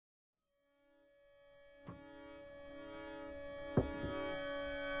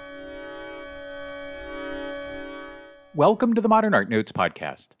Welcome to the Modern Art Notes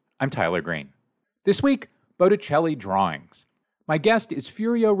podcast. I'm Tyler Green. This week, Botticelli drawings. My guest is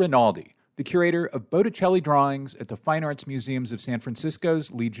Furio Rinaldi, the curator of Botticelli drawings at the Fine Arts Museums of San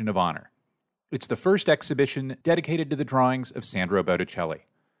Francisco's Legion of Honor. It's the first exhibition dedicated to the drawings of Sandro Botticelli.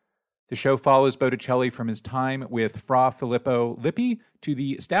 The show follows Botticelli from his time with Fra Filippo Lippi to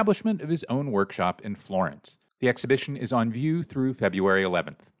the establishment of his own workshop in Florence. The exhibition is on view through February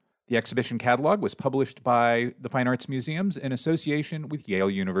 11th. The exhibition catalog was published by the Fine Arts Museums in association with Yale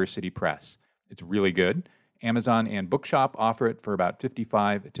University Press. It's really good. Amazon and Bookshop offer it for about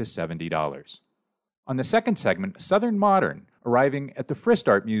 $55 to $70. On the second segment, Southern Modern, arriving at the Frist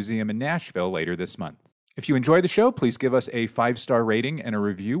Art Museum in Nashville later this month. If you enjoy the show, please give us a 5-star rating and a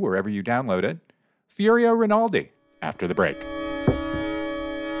review wherever you download it. Furio Rinaldi, after the break.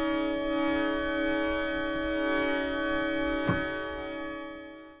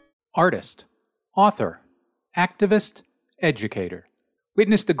 Artist, author, activist, educator.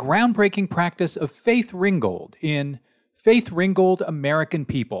 Witness the groundbreaking practice of Faith Ringgold in Faith Ringgold, American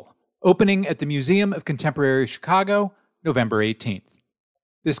People, opening at the Museum of Contemporary Chicago, November 18th.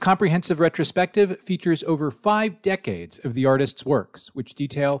 This comprehensive retrospective features over 5 decades of the artist's works, which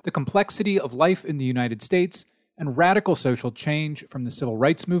detail the complexity of life in the United States and radical social change from the civil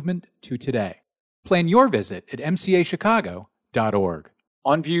rights movement to today. Plan your visit at mcachicago.org.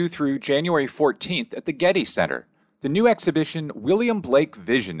 On view through January 14th at the Getty Center, the new exhibition William Blake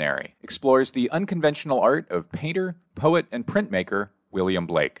Visionary explores the unconventional art of painter, poet, and printmaker William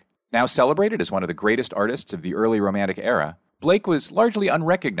Blake. Now celebrated as one of the greatest artists of the early Romantic era, Blake was largely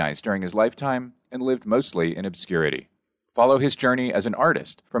unrecognized during his lifetime and lived mostly in obscurity. Follow his journey as an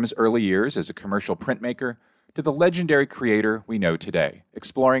artist from his early years as a commercial printmaker to the legendary creator we know today,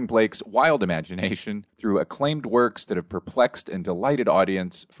 exploring Blake's wild imagination through acclaimed works that have perplexed and delighted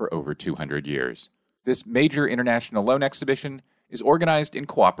audience for over 200 years. This major international loan exhibition is organized in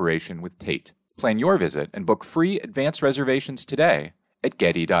cooperation with Tate. Plan your visit and book free advance reservations today at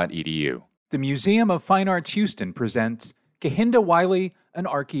getty.edu. The Museum of Fine Arts Houston presents Kehinde Wiley, An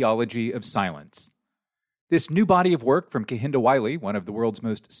Archaeology of Silence. This new body of work from Kehinde Wiley, one of the world's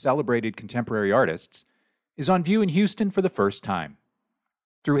most celebrated contemporary artists, is on view in Houston for the first time.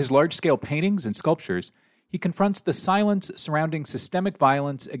 Through his large-scale paintings and sculptures, he confronts the silence surrounding systemic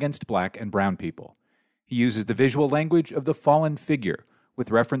violence against Black and brown people. He uses the visual language of the fallen figure,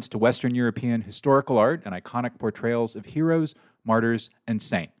 with reference to Western European historical art and iconic portrayals of heroes, martyrs, and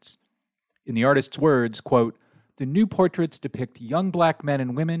saints. In the artist's words, quote, "The new portraits depict young Black men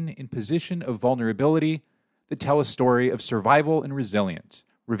and women in position of vulnerability that tell a story of survival and resilience,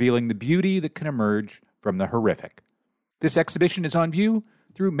 revealing the beauty that can emerge from the horrific." This exhibition is on view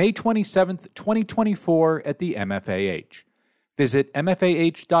through May 27th, 2024 at the MFAH. Visit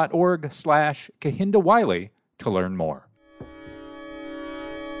mfah.org/Kehinde Wiley to learn more.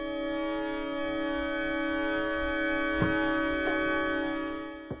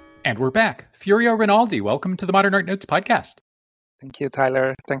 And we're back. Furio Rinaldi, welcome to the Modern Art Notes podcast. Thank you,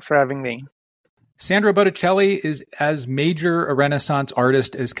 Tyler. Thanks for having me. Sandro Botticelli is as major a Renaissance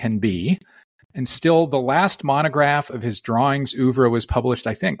artist as can be, and still the last monograph of his drawings oeuvre was published,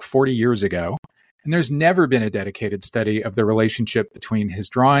 I think, 40 years ago, and there's never been a dedicated study of the relationship between his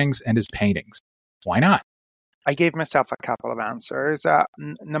drawings and his paintings. Why not? I gave myself a couple of answers.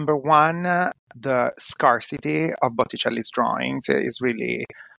 Number one, the scarcity of Botticelli's drawings is really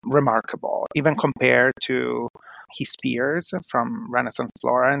remarkable, even compared to his peers from Renaissance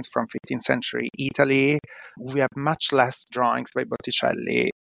Florence, from 15th century Italy. We have much less drawings by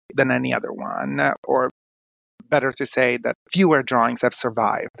Botticelli than any other one, or better to say that fewer drawings have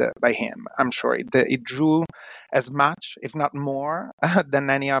survived by him. I'm sure it drew as much, if not more, than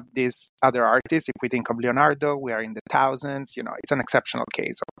any of these other artists. If we think of Leonardo, we are in the thousands. It's an exceptional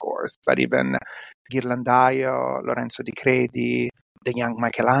case, of course, but even Ghirlandaio, Lorenzo di Credi, the young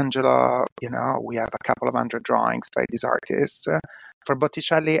Michelangelo, we have a couple of hundred drawings by these artists. For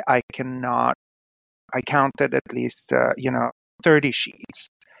Botticelli, I counted at least, 30 sheets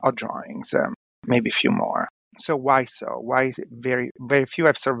of drawings, maybe a few more. So why so? Why is it very, very few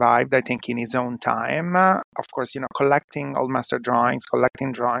have survived, I think, in his own time? Of course, collecting old master drawings,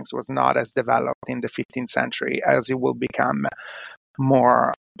 collecting drawings was not as developed in the 15th century as it will become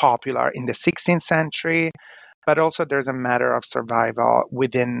more popular in the 16th century. But also there's a matter of survival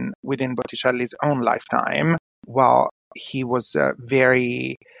within Botticelli's own lifetime. While he was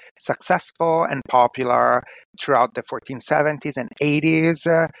very successful and popular throughout the 1470s and 80s,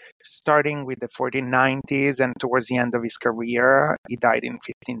 starting with the 1490s and towards the end of his career. He died in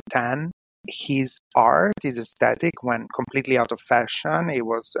 1510. his art, his aesthetic went completely out of fashion. It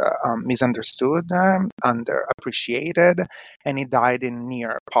was misunderstood, underappreciated, and he died in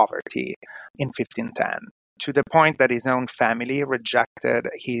near poverty in 1510, to the point that his own family rejected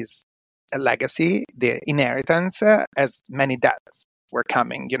his legacy, the inheritance, as many debts were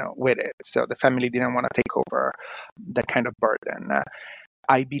coming, with it. So the family didn't want to take over that kind of burden.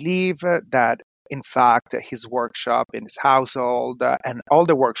 I believe that, in fact, his workshop in his household and all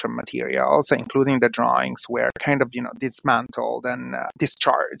the workshop materials, including the drawings, were kind of, dismantled and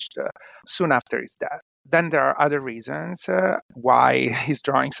discharged soon after his death. Then there are other reasons why his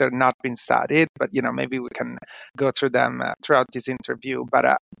drawings have not been studied, but maybe we can go through them throughout this interview.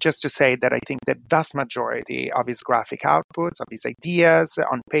 But just to say that I think the vast majority of his graphic outputs, of his ideas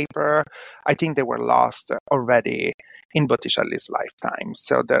on paper, I think they were lost already in Botticelli's lifetime.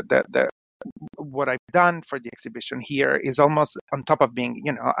 So the what I've done for the exhibition here is almost, on top of being,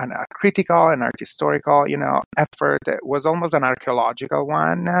 a critical and art historical, effort. It was almost an archaeological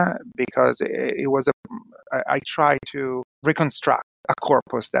one because it was I tried to reconstruct a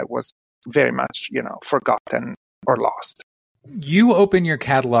corpus that was very much, forgotten or lost. You open your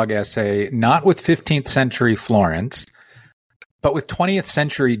catalog essay not with 15th century Florence, but with 20th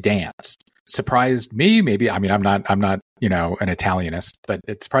century dance. Surprised me, maybe. I mean, I'm not, an Italianist, but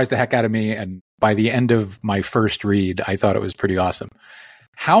it surprised the heck out of me. And by the end of my first read, I thought it was pretty awesome.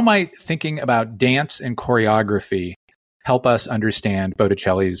 How might thinking about dance and choreography help us understand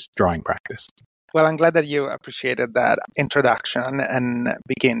Botticelli's drawing practice? Well, I'm glad that you appreciated that introduction and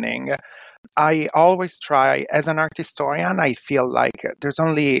beginning. I always try, as an art historian, I feel like there's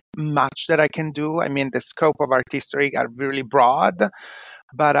only much that I can do. I mean, the scope of art history got really broad,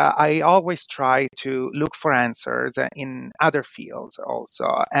 but I always try to look for answers in other fields also.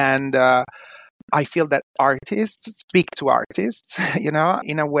 And I feel that artists speak to artists, in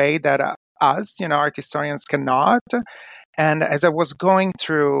a way that us, art historians cannot. And as I was going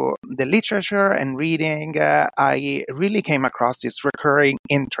through the literature and reading, I really came across this recurring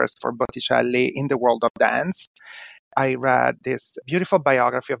interest for Botticelli in the world of dance. I read this beautiful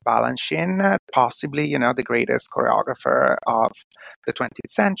biography of Balanchine, possibly, the greatest choreographer of the 20th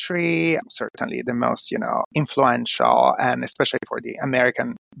century, certainly the most, influential, and especially for the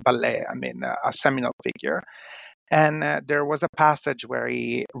American ballet, a seminal figure. And there was a passage where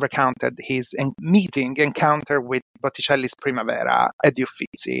he recounted his encounter with Botticelli's Primavera at the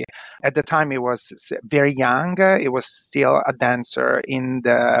Uffizi. At the time, he was very young. He was still a dancer in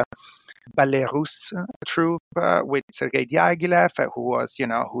the Ballet Russe troupe with Sergei Diaghilev, who was,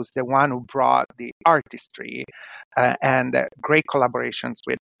 who's the one who brought the artistry and great collaborations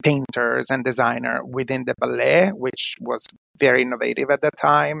with painters and designer within the ballet, which was very innovative at that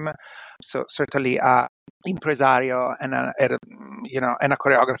time. So certainly impresario and a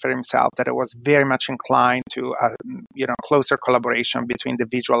choreographer himself that was very much inclined to closer collaboration between the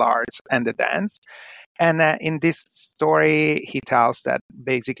visual arts and the dance. And in this story, he tells that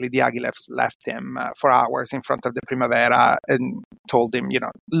basically Diaghilev left him for hours in front of the Primavera and told him,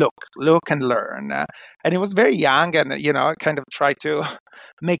 look and learn. And he was very young and, kind of tried to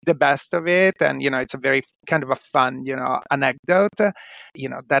make the best of it. And, it's a very kind of a fun, anecdote,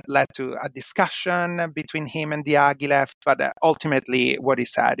 that led to a discussion between him and Diaghilev. But ultimately, what he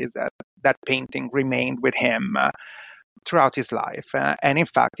said is that painting remained with him throughout his life. And in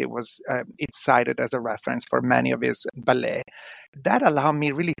fact, it's cited as a reference for many of his ballet. That allowed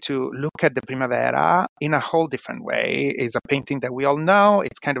me really to look at the Primavera in a whole different way. It's a painting that we all know.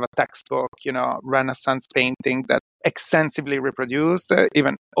 It's kind of a textbook, Renaissance painting that extensively reproduced,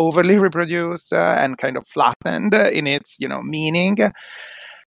 even overly reproduced, and kind of flattened in its, meaning.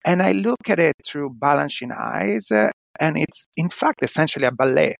 And I look at it through Balanchine eyes, and it's, in fact, essentially a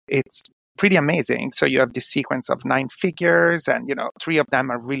ballet. It's pretty amazing. So you have this sequence of 9 figures, and 3 of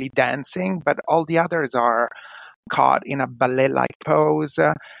them are really dancing, but all the others are caught in a ballet-like pose.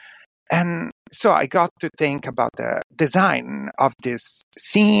 And so I got to think about the design of this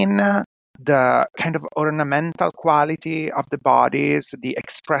scene, the kind of ornamental quality of the bodies, the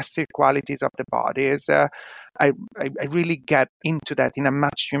expressive qualities of the bodies. I really get into that in a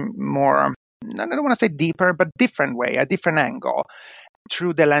much more, I don't want to say deeper, but different way, a different angle.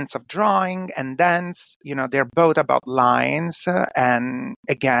 Through the lens of drawing and dance, they're both about lines and,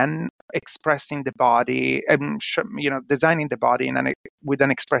 again, expressing the body and, designing the body with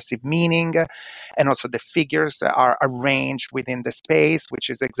an expressive meaning. And also the figures are arranged within the space, which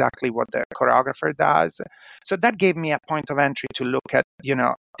is exactly what the choreographer does. So that gave me a point of entry to look at,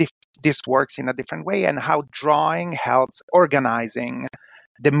 this works in a different way and how drawing helps organizing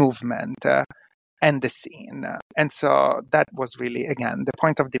the movement. and the scene. And so that was really, again, the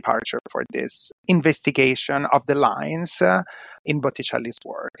point of departure for this investigation of the lines in Botticelli's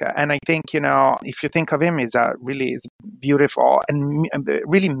work. And I think, if you think of him, he's a really beautiful and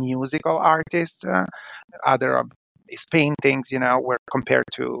really musical artist. Other of his paintings, were compared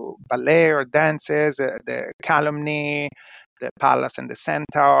to ballet or dances, the calumny, the palace and the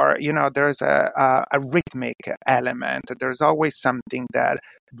centaur. There's a rhythmic element. There's always something that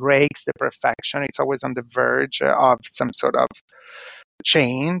breaks the perfection. It's always on the verge of some sort of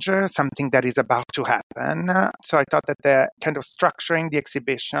change, something that is about to happen. So I thought that the kind of structuring the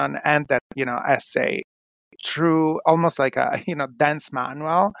exhibition and that, essay through almost like a, dance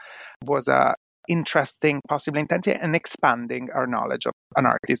manual was a interesting, possibly intensive, and expanding our knowledge of an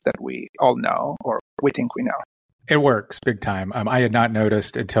artist that we all know or we think we know. It works big time. I had not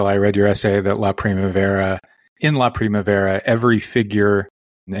noticed until I read your essay that in La Primavera, every figure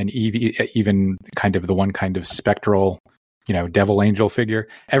and even kind of the one kind of spectral, devil angel figure,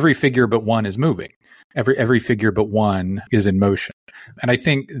 every figure but one is moving. Every figure but one is in motion. And I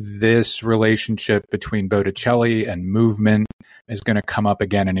think this relationship between Botticelli and movement is going to come up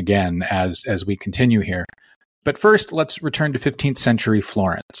again and again as we continue here. But first, let's return to 15th century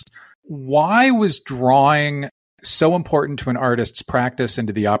Florence. Why was drawing so important to an artist's practice and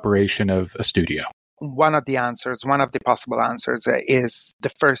to the operation of a studio? One of the possible answers is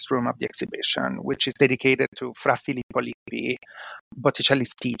the first room of the exhibition, which is dedicated to Fra Filippo Lippi,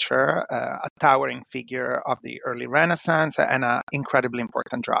 Botticelli's teacher, a towering figure of the early Renaissance and an incredibly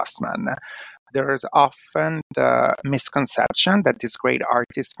important draftsman. There is often the misconception that these great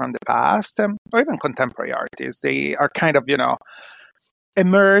artists from the past, or even contemporary artists, they are kind of,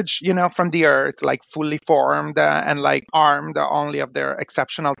 emerge, from the earth, like fully formed and like armed only of their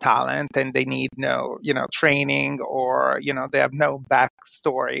exceptional talent, and they need no, training, or, they have no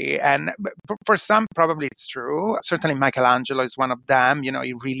backstory. And for some, probably it's true. Certainly Michelangelo is one of them.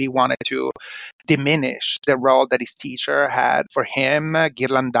 He really wanted to diminish the role that his teacher had for him,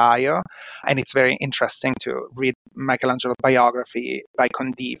 Ghirlandaio. And it's very interesting to read Michelangelo's biography by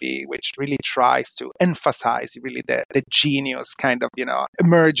Condivi, which really tries to emphasize really the genius kind of,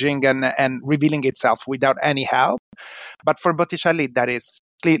 emerging and revealing itself without any help. But for Botticelli, that is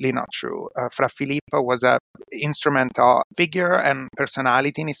completely not true. Fra Filippo was an instrumental figure and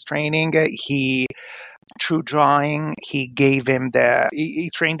personality in his training. Through drawing, he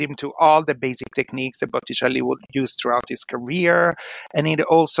trained him to all the basic techniques that Botticelli would use throughout his career. And it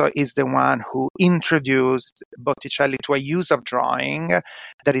also is the one who introduced Botticelli to a use of drawing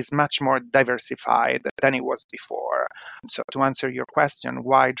that is much more diversified than it was before. So to answer your question,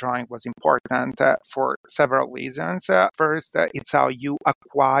 why drawing was important, for several reasons. First, it's how you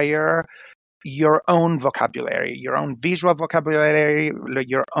acquire your own vocabulary, your own visual vocabulary,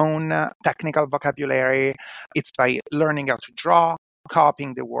 your own technical vocabulary. It's by learning how to draw,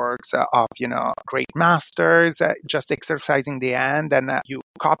 copying the works of, great masters, just exercising the hand, and you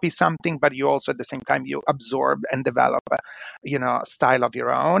copy something, but you also at the same time, you absorb and develop, style of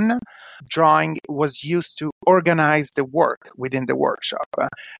your own. Drawing was used to organize the work within the workshop.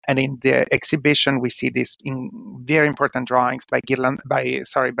 And in the exhibition, we see this in very important drawings by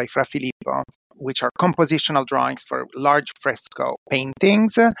Fra Filippo, which are compositional drawings for large fresco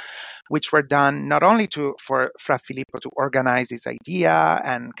paintings, which were done not only for Fra Filippo to organize his idea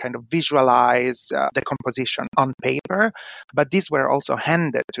and kind of visualize the composition on paper, but these were also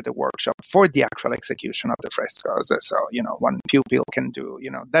handed to the workshop for the actual execution of the frescoes. So, one pupil can do,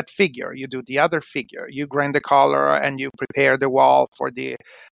 that figure, you do the other figure, you grind the color and you prepare the wall for the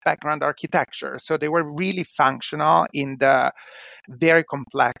background architecture. So they were really functional in the very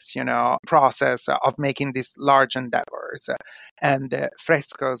complex, process of making these large endeavors. And the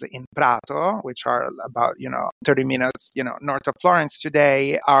frescoes in Prato, which are about, 30 minutes, north of Florence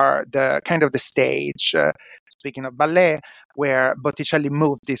today, are the kind of the stage, speaking of ballet, where Botticelli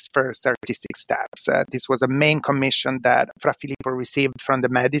moved these first artistic steps. This was a main commission that Fra Filippo received from the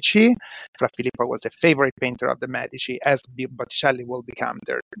Medici. Fra Filippo was a favorite painter of the Medici, as Botticelli will become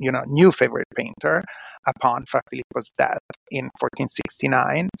their, new favorite painter upon Fra Filippo's death in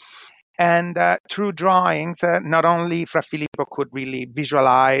 1469. And through drawings, not only Fra Filippo could really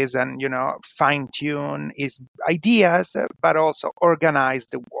visualize and, fine-tune his ideas, but also organize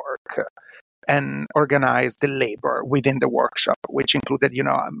the work and organize the labor within the workshop, which included,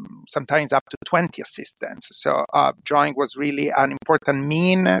 sometimes up to 20 assistants. So drawing was really an important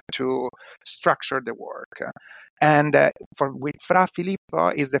mean to structure the work. And with Fra Filippo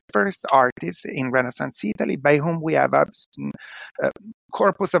is the first artist in Renaissance Italy by whom we have a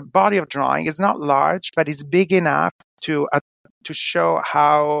corpus of body of drawing. It's not large, but it's big enough to show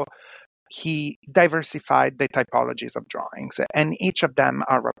how he diversified the typologies of drawings, and each of them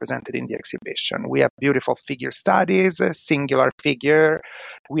are represented in the exhibition. We have beautiful figure studies, singular figure.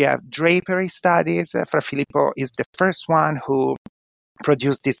 We have drapery studies. Fra Filippo is the first one who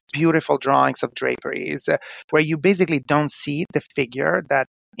produced these beautiful drawings of draperies, where you basically don't see the figure that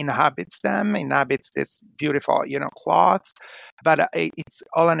inhabits this beautiful, cloth, but it's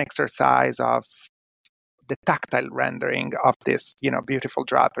all an exercise of the tactile rendering of this, beautiful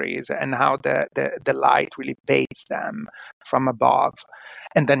draperies, and how the light really bathes them from above.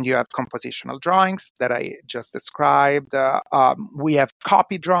 And then you have compositional drawings that I just described. We have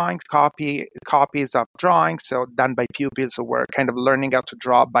copy drawings, copies of drawings, so done by pupils who were kind of learning how to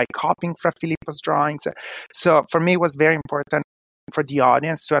draw by copying Fra Filippo's drawings. So for me, it was very important for the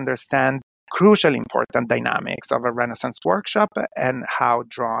audience to understand crucially important dynamics of a Renaissance workshop and how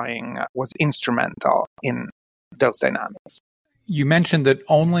drawing was instrumental in those dynamics. You mentioned that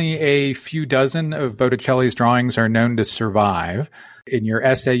only a few dozen of Botticelli's drawings are known to survive. In your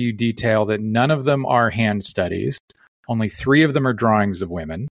essay, you detail that none of them are hand studies. Only 3 of them are drawings of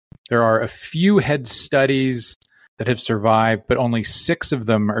women. There are a few head studies that have survived, but only 6 of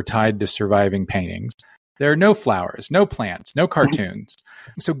them are tied to surviving paintings. There are no flowers, no plants, no cartoons.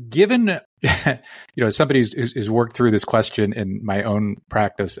 So given, as somebody who's worked through this question in my own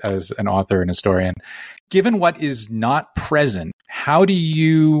practice as an author and historian, given what is not present, how do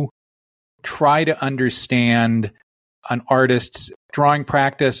you try to understand an artist's drawing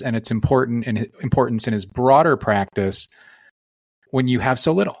practice and its importance in his broader practice when you have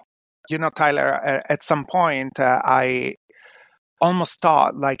so little? Tyler, at some point, I almost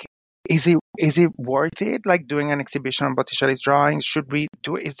thought, is it worth it, doing an exhibition on Botticelli's drawings? Should we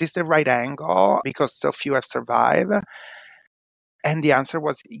do it? Is this the right angle because so few have survived? And the answer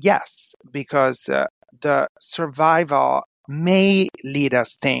was yes, because the survival may lead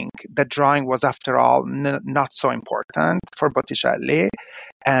us think that drawing was, after all, not so important for Botticelli,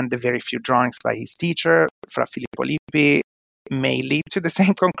 and the very few drawings by his teacher, Fra Filippo Lippi, may lead to the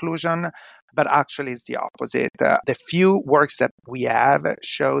same conclusion, but actually it's the opposite. The few works that we have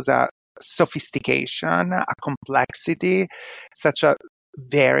shows a sophistication, a complexity, such a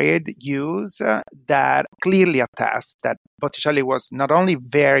varied use that clearly attests that Botticelli was not only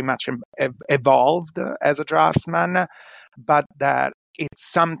very much evolved as a draftsman, but that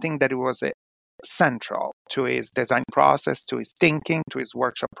it's something that was central to his design process, to his thinking, to his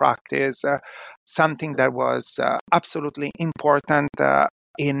workshop practice, something that was absolutely important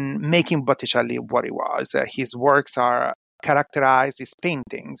in making Botticelli what he was. His works are characterized, his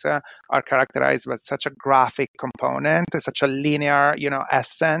paintings are characterized by such a graphic component, such a linear,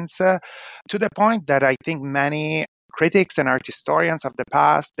 essence, to the point that I think many critics and art historians of the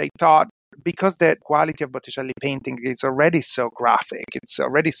past, they thought, because the quality of Botticelli painting is already so graphic, it's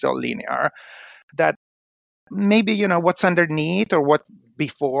already so linear, that maybe, what's underneath or what's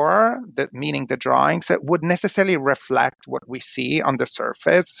before, meaning the drawings, would necessarily reflect what we see on the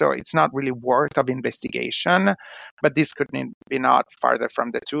surface. So it's not really worth of investigation, but this could be not farther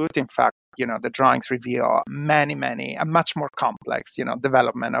from the truth. In fact, the drawings reveal a much more complex,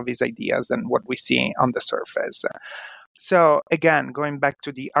 development of his ideas than what we see on the surface. So again, going back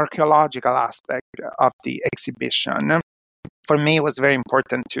to the archaeological aspect of the exhibition, for me, it was very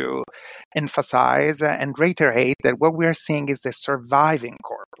important to emphasize and reiterate that what we're seeing is the surviving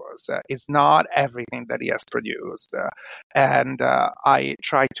corpus. It's not everything that he has produced. And I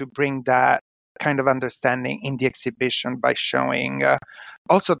try to bring that kind of understanding in the exhibition by showing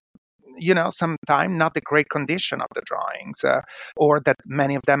also, sometimes not the great condition of the drawings, or that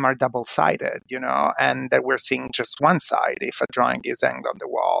many of them are double-sided, and that we're seeing just one side if a drawing is hanged on the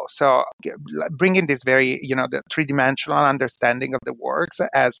wall. So bringing this very, the three-dimensional understanding of the works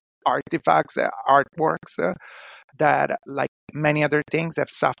as artifacts, artworks, that, like many other things, have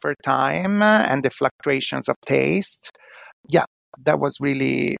suffered time and the fluctuations of taste. Yeah, that was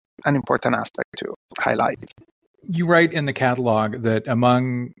really an important aspect to highlight. You write in the catalog that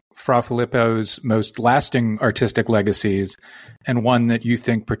among Fra Filippo's most lasting artistic legacies, and one that you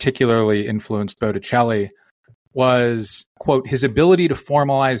think particularly influenced Botticelli, was, quote, his ability to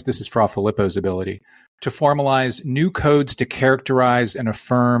formalize, this is Fra Filippo's ability, to formalize new codes to characterize and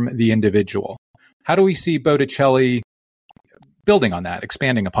affirm the individual. How do we see Botticelli building on that,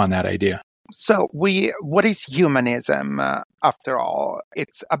 expanding upon that idea? So what is humanism, after all?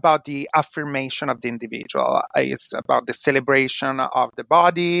 It's about the affirmation of the individual. It's about the celebration of the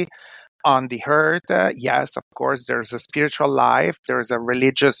body on the earth. Yes, of course, there's a spiritual life. There's a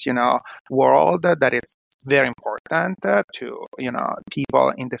religious, world that is very important to,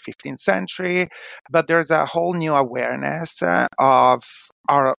 people in the 15th century. But there's a whole new awareness of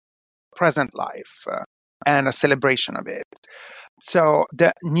our present life and a celebration of it. So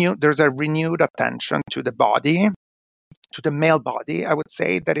there's a renewed attention to the body, to the male body. I would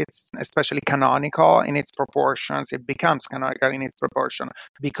say that it's especially canonical in its proportions. It becomes canonical in its proportion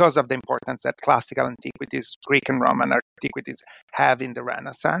because of the importance that classical antiquities, Greek and Roman antiquities, have in the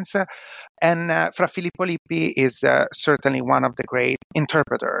Renaissance. And Fra Filippo Lippi is certainly one of the great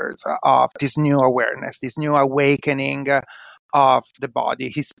interpreters of this new awareness, this new awakening of the body.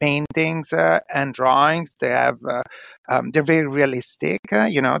 His paintings and drawings, they're very realistic.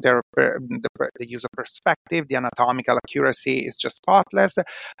 The use of perspective, the anatomical accuracy is just spotless.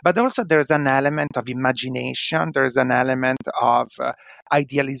 But also there's an element of imagination. There's an element of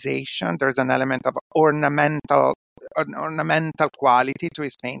idealization. There's an element of ornamental quality to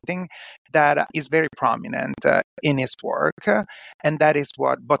his painting that is very prominent in his work, and that is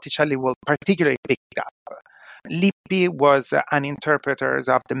what Botticelli will particularly pick up. Lippi was an interpreter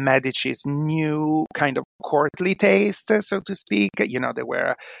of the Medici's new kind of courtly taste, so to speak. They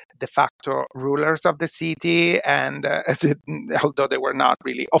were de facto rulers of the city, and although they were not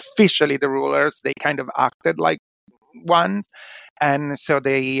really officially the rulers, they kind of acted like one. And so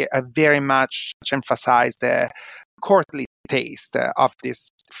they very much emphasize the courtly taste of this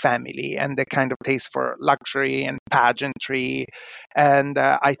family and the kind of taste for luxury and pageantry. And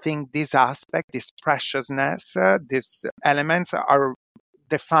I think this aspect, this preciousness, these elements are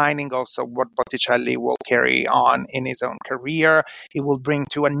defining also what Botticelli will carry on in his own career. He will bring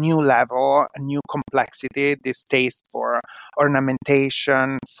to a new level, a new complexity, this taste for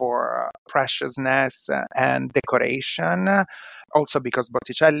ornamentation, for preciousness and decoration. Also because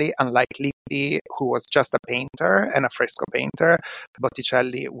Botticelli, unlike Lippi, who was just a painter and a fresco painter,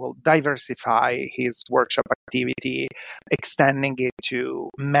 Botticelli will diversify his workshop activity, extending it to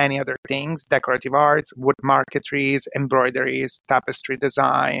many other things: decorative arts, wood marquetries, embroideries, tapestry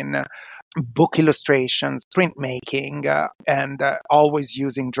design, book illustrations, printmaking, and always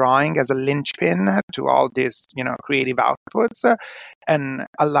using drawing as a linchpin to all these, creative outputs, and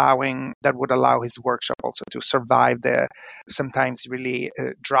that would allow his workshop also to survive the sometimes really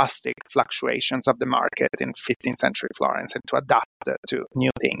drastic fluctuations of the market in 15th century Florence and to adapt to new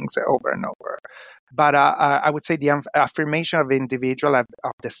things over and over. But I would say the affirmation of the individual, of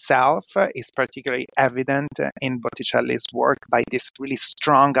the self, is particularly evident in Botticelli's work by these really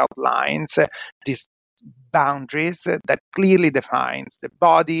strong outlines, these boundaries that clearly defines the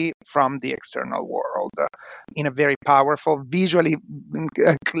body from the external world in a very powerful, visually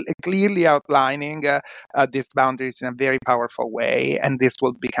clearly outlining these boundaries in a very powerful way. And this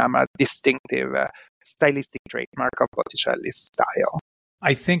will become a distinctive stylistic trademark of Botticelli's style.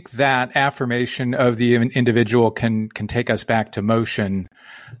 I think that affirmation of the individual can take us back to motion,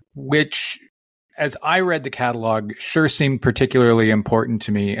 which, as I read the catalog, sure seemed particularly important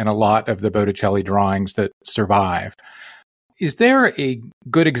to me in a lot of the Botticelli drawings that survive. Is there a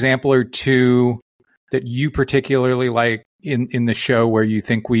good example or two that you particularly like in the show where you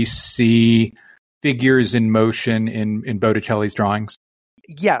think we see figures in motion in Botticelli's drawings?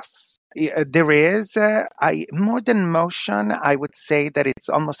 Yes. There is. More than motion, I would say that it's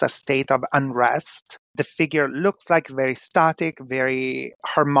almost a state of unrest. The figure looks like very static, very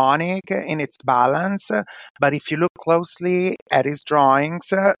harmonic in its balance. But if you look closely at his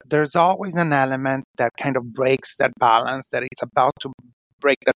drawings, there's always an element that kind of breaks that balance, that it's about to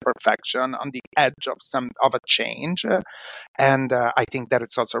break that perfection on the edge of a change. And I think that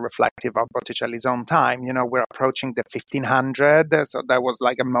it's also reflective of Botticelli's own time. We're approaching the 1500, so that was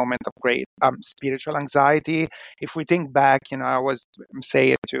like a moment of great spiritual anxiety. If we think back, I always say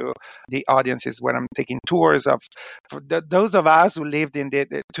it to the audiences when I'm taking tours of those of us who lived in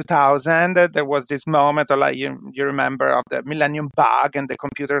the 2000, there was this moment, or like you remember, of the millennium bug, and the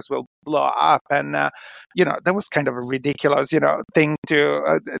computers will blow up, and that was kind of a ridiculous, thing to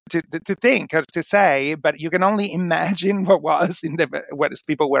think or to say, but you can only imagine what was what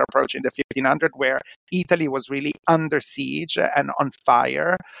people were approaching the 1500, where Italy was really under siege and on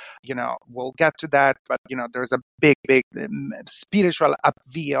fire. We'll get to that, but there's a big spiritual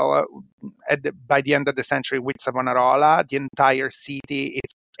upheaval by the end of the century with Savonarola. The entire city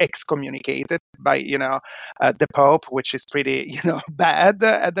is excommunicated by the Pope, which is pretty bad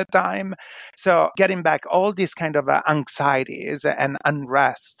at the time. So getting back, all these kind of anxieties and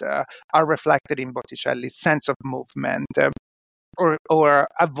unrest are reflected in Botticelli's sense of movement. Or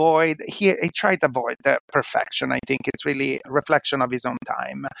he tried to avoid the perfection. I think it's really a reflection of his own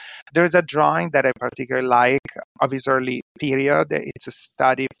time. There's a drawing that I particularly like of his early period. It's a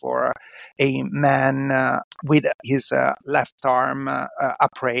study for a man with his left arm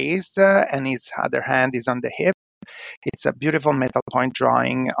upraised and his other hand is on the hip. It's a beautiful metal point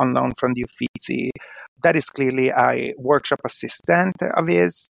drawing on loan from the Uffizi. That is clearly a workshop assistant of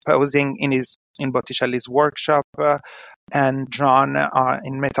his, posing in Botticelli's workshop and drawn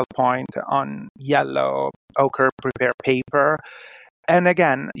in metal point on yellow ochre prepared paper. And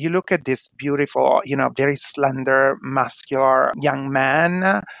again, you look at this beautiful, very slender, muscular young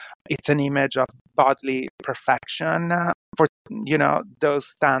man. It's an image of bodily perfection for, those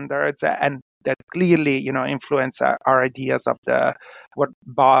standards, and that clearly, influence our ideas of what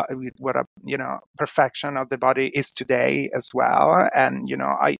perfection of the body is today as well. And,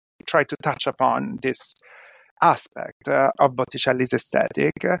 I try to touch upon this aspect of Botticelli's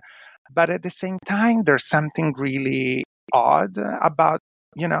aesthetic. But at the same time, there's something really odd about,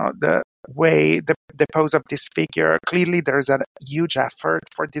 the way the pose of this figure. Clearly, there's a huge effort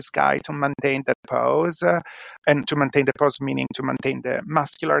for this guy to maintain that pose, and to maintain the pose, meaning to maintain the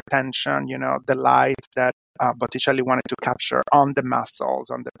muscular tension, the light that Botticelli wanted to capture on the muscles,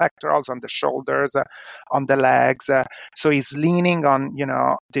 on the pectorals, on the shoulders, on the legs. So he's leaning on,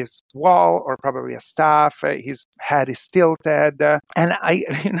 this wall or probably a staff. His head is tilted, and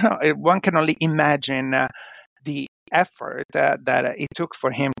one can only imagine the effort that it took for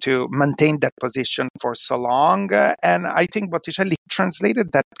him to maintain that position for so long. And I think Botticelli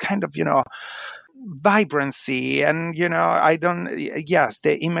translated that kind of, vibrancy. And, yes,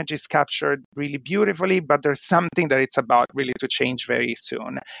 the image is captured really beautifully, but there's something that it's about really to change very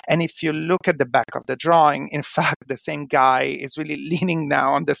soon. And if you look at the back of the drawing, in fact, the same guy is really leaning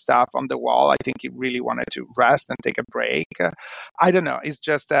now on the stuff on the wall. I think he really wanted to rest and take a break. I don't know. It's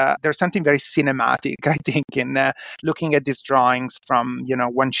just, there's something very cinematic, I think, in looking at these drawings from,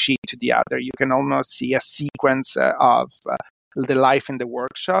 one sheet to the other. You can almost see a sequence of the life in the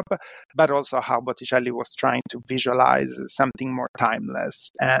workshop, but also how Botticelli was trying to visualize something more timeless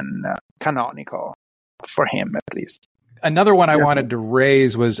and canonical, for him at least. Another one I wanted to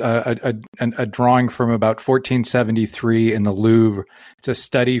raise was a drawing from about 1473 in the Louvre. It's a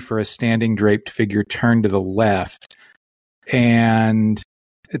study for a standing draped figure turned to the left, and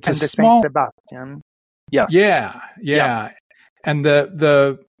it's a small Saint Sebastian. Yes. Yeah. And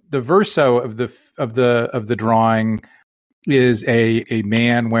the verso of the drawing is a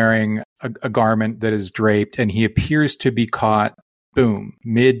man wearing a garment that is draped, and he appears to be caught, boom,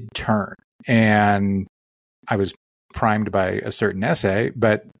 mid-turn. And I was primed by a certain essay,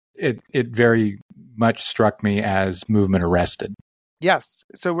 but it very much struck me as movement arrested. Yes.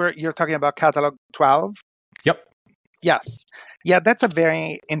 So you're talking about catalog 12? Yep. Yes. Yeah, that's a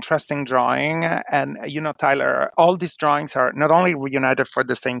very interesting drawing. And, Tyler, all these drawings are not only reunited for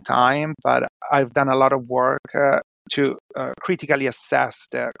the same time, but I've done a lot of work to critically assess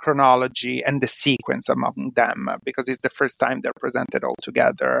the chronology and the sequence among them, because it's the first time they're presented all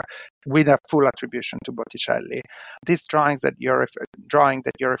together with a full attribution to Botticelli. This drawing that you're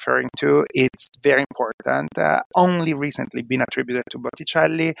referring to, it's very important. Only recently been attributed to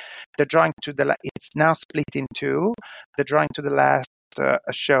Botticelli. The drawing it's now split in two. The drawing to the left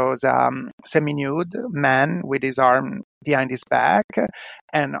shows semi-nude man with his arm behind his back,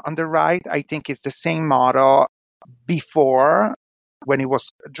 and on the right, I think, is the same model before, when he was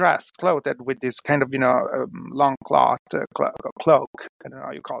clothed with this kind of, long cloth cloak, I don't know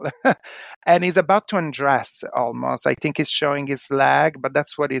how you call it, and he's about to undress almost. I think he's showing his leg, but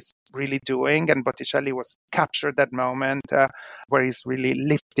that's what he's really doing. And Botticelli was captured that moment where he's really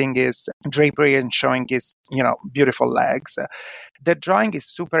lifting his drapery and showing his, beautiful legs. The drawing is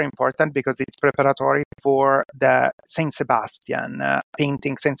super important because it's preparatory for the Saint Sebastian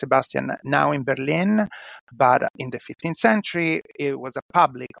painting. Saint Sebastian now in Berlin, but in the 15th century, it was a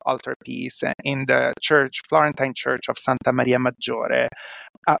public altarpiece in the Florentine church of Santa Maria Maggiore,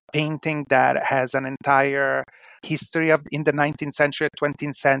 a painting that has an entire history in the 19th century,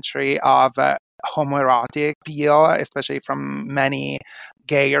 20th century of homoerotic appeal, especially from many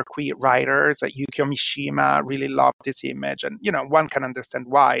gay or queer writers. Yukio Mishima really loved this image, and one can understand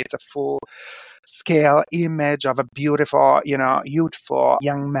why. It's a full scale image of a beautiful, youthful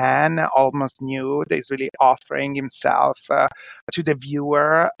young man, almost nude, is really offering himself to the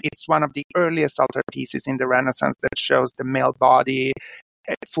viewer. It's one of the earliest altarpieces in the Renaissance that shows the male body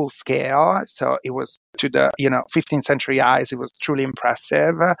at full scale. So it was, to the 15th century eyes, it was truly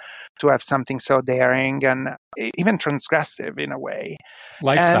impressive to have something so daring and even transgressive in a way.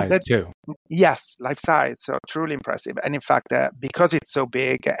 Life-size too. Yes, life-size, so truly impressive. And in fact, because it's so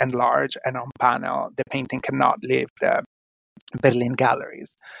big and large and on panel, the painting cannot leave the Berlin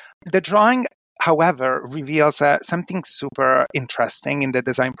galleries. The drawing however, reveals something super interesting in the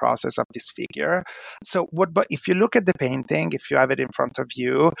design process of this figure. So but if you look at the painting, if you have it in front of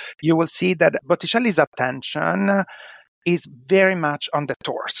you, you will see that Botticelli's attention is very much on the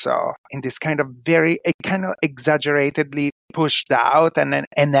torso, in this kind of kind of exaggeratedly pushed out and then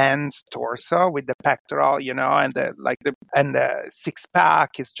enhanced torso with the pectoral, and the six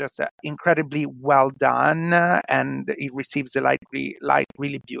pack is just incredibly well done, and it receives the light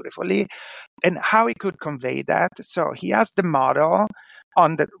really beautifully. And how he could convey that? So he has the model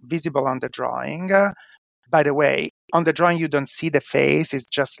visible on the drawing. By the way, on the drawing, you don't see the face, it's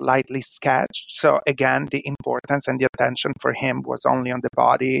just lightly sketched. So again, the importance and the attention for him was only on the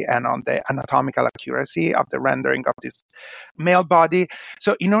body and on the anatomical accuracy of the rendering of this male body.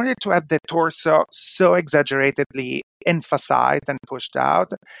 So in order to have the torso so exaggeratedly emphasized and pushed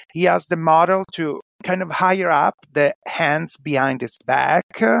out, he has the model to kind of higher up the hands behind his back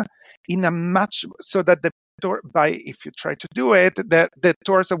in a much, so that if you try to do it, the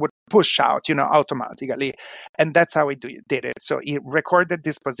torso would push out, automatically. And that's how he did it. So he recorded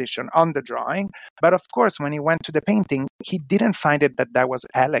this position on the drawing. But of course, when he went to the painting, he didn't find it that was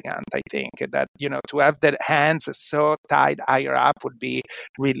elegant. I think that, to have the hands so tied higher up would be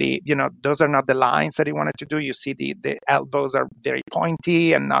really, those are not the lines that he wanted to do. You see the elbows are very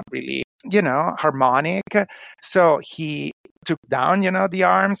pointy and not really, harmonic. So he took down, the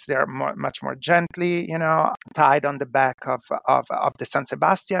arms. They're much more gently, tied on the back of the San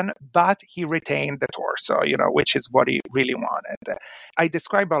Sebastian, but he retained the torso, which is what he really wanted. I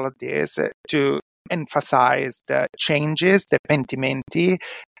describe all of this to emphasize the changes, the pentimenti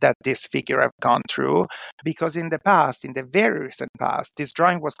that this figure have gone through, because in the very recent past, this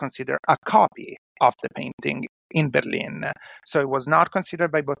drawing was considered a copy of the painting in Berlin. So it was not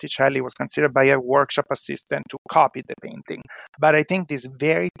considered by Botticelli, it was considered by a workshop assistant to copy the painting. But I think this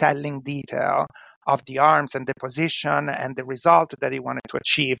very telling detail of the arms and the position and the result that he wanted to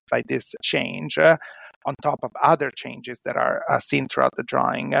achieve by this change, on top of other changes that are seen throughout the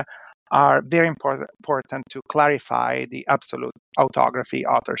drawing, are very important to clarify the absolute autography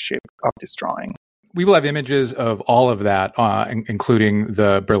authorship of this drawing. We will have images of all of that, including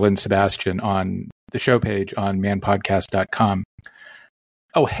the Berlin Sebastian, on the show page on manpodcast.com.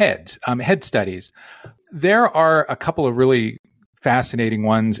 Oh, head studies. There are a couple of really fascinating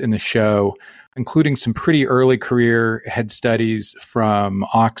ones in the show, including some pretty early career head studies from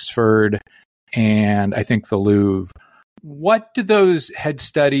Oxford and I think the Louvre. What do those head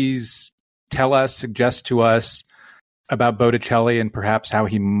studies tell us, suggest to us about Botticelli and perhaps how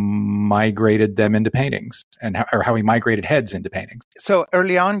he migrated them into paintings or how he migrated heads into paintings? So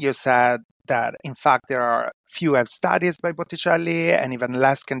early on, you said that, in fact, there are few head studies by Botticelli, and even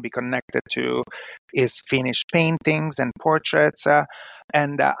less can be connected to his finished paintings and portraits.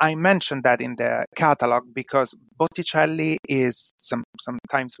 And I mentioned that in the catalog because Botticelli is,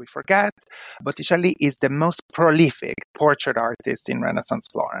 sometimes we forget, Botticelli is the most prolific portrait artist in Renaissance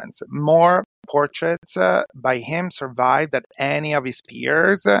Florence. More portraits by him survived than any of his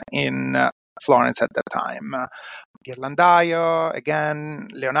peers in Florence at the time. Ghirlandaio, again,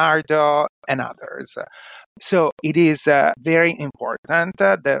 Leonardo, and others. So it is very important,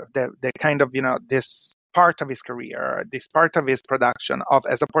 the kind of, this part of his career, this part of his production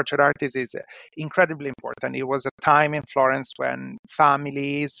as a portrait artist is incredibly important. It was a time in Florence when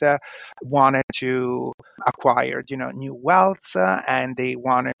families wanted to acquire, new wealth, and they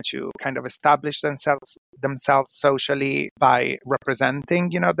wanted to kind of establish themselves socially by representing,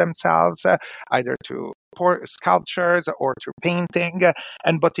 themselves either to sculptures or through painting.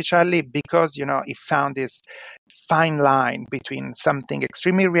 And Botticelli, because, he found this fine line between something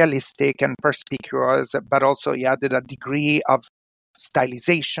extremely realistic and perspicuous, but also he added a degree of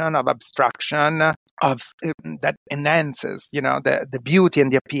stylization, of abstraction, of that enhances, the beauty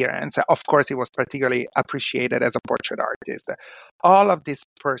and the appearance. Of course, he was particularly appreciated as a portrait artist. All of these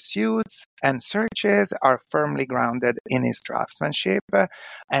pursuits and searches are firmly grounded in his draftsmanship.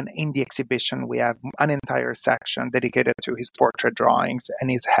 And in the exhibition, we have an entire section dedicated to his portrait drawings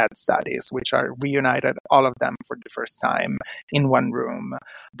and his head studies, which are reunited, all of them for the first time in one room.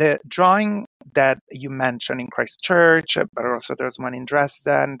 The drawing that you mentioned in Christchurch, but also there's one in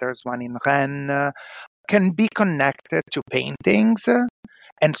Dresden, there's one in Rennes, can be connected to paintings.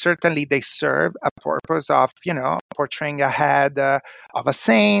 And certainly they serve a purpose of, portraying a head of a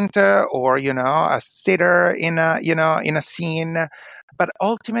saint or, a sitter in a scene. But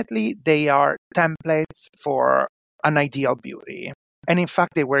ultimately, they are templates for an ideal beauty. And in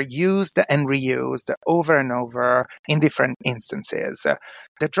fact, they were used and reused over and over in different instances.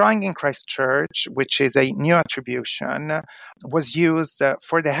 The drawing in Christchurch, which is a new attribution, was used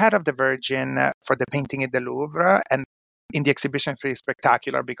for the head of the Virgin for the painting in the Louvre, and in the exhibition it's pretty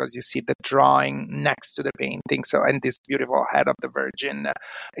spectacular because you see the drawing next to the painting. So, and this beautiful head of the Virgin,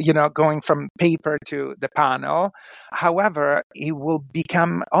 going from paper to the panel. However, it will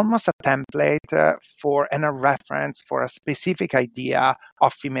become almost a template for and a reference for a specific idea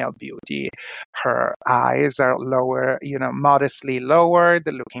of female beauty. Her eyes are lower, modestly lowered,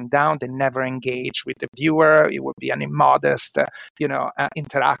 looking down. They never engage with the viewer. It would be an immodest,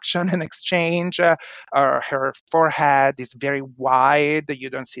 interaction and exchange. Her forehead is very wide.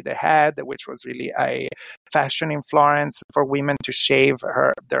 You don't see the head, which was really a fashion in Florence for women to shave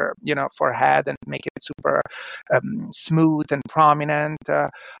their forehead and make it super smooth and prominent.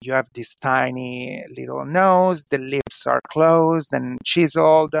 You have this tiny little nose. The lips are closed and chiseled.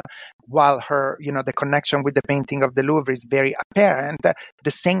 While the connection with the painting of the Louvre is very apparent,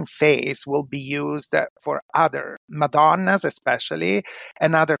 the same face will be used for other Madonnas, especially,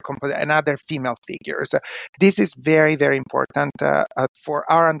 and other female figures. This is very, very important for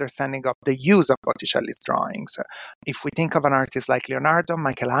our understanding of the use of Botticelli's drawings. If we think of an artist like Leonardo,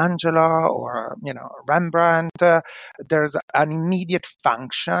 Michelangelo, or Rembrandt, there's an immediate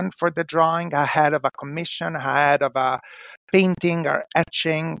function for the drawing ahead of a commission, ahead of a painting or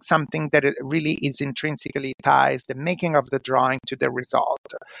etching, something that it really is intrinsically ties the making of the drawing to the result.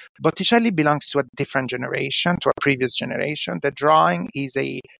 Botticelli belongs to a different generation, to a previous generation. The drawing is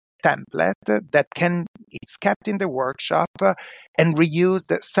a template that it's kept in the workshop and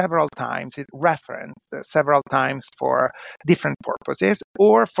reused several times. It referenced several times for different purposes,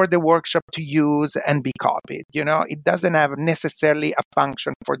 or for the workshop to use and be copied. It doesn't have necessarily a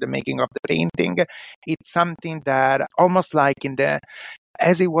function for the making of the painting. It's something that almost like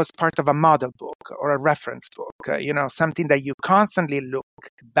as it was part of a model book or a reference book, something that you constantly look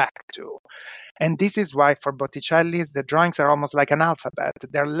back to. And this is why for Botticelli's, the drawings are almost like an alphabet.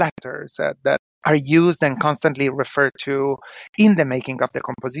 They're letters that are used and constantly referred to in the making of the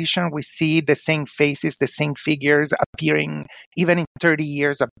composition. We see the same faces, the same figures appearing even in 30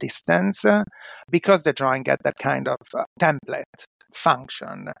 years of distance because the drawing had that kind of template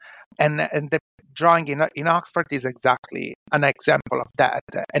function. And the drawing in Oxford is exactly an example of that.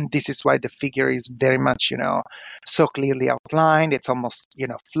 And this is why the figure is very much, so clearly outlined. It's almost,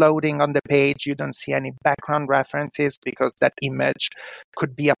 floating on the page. You don't see any background references because that image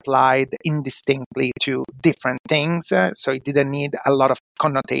could be applied indistinctly to different things. So it didn't need a lot of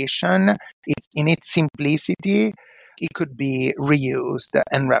connotation. In its simplicity, it could be reused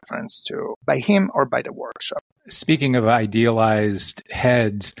and referenced to by him or by the workshop. Speaking of idealized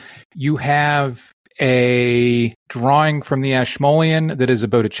heads, you have a drawing from the Ashmolean that is a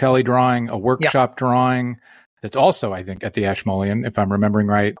Botticelli drawing, a workshop drawing that's also, I think, at the Ashmolean, if I'm remembering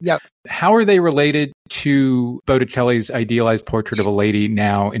right. Yep. How are they related to Botticelli's idealized portrait of a lady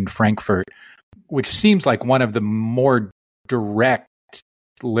now in Frankfurt, which seems like one of the more direct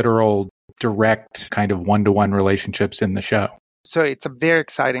kind of one-to-one relationships in the show? So it's very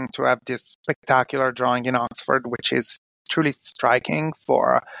exciting to have this spectacular drawing in Oxford, which is truly striking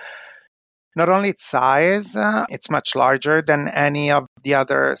for not only its size, it's much larger than any of the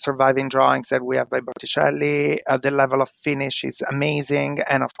other surviving drawings that we have by Botticelli. The level of finish is amazing.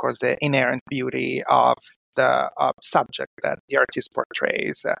 And of course, the inherent beauty of the subject that the artist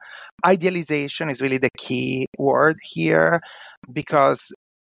portrays. Idealization is really the key word here because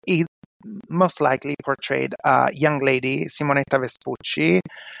it most likely portrayed a young lady, Simonetta Vespucci,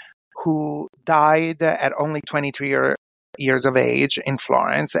 who died at only 23 years of age in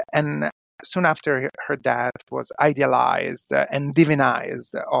Florence, and soon after her death was idealized and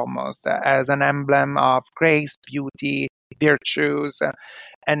divinized almost as an emblem of grace, beauty, virtues,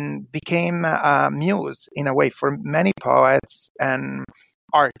 and became a muse in a way for many poets and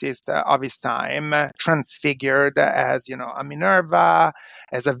artists of his time, transfigured as a Minerva,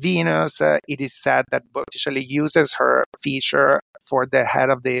 as a Venus. It is said that Botticelli uses her feature for the head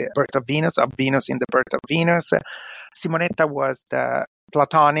of the birth of Venus in the birth of Venus. Simonetta was the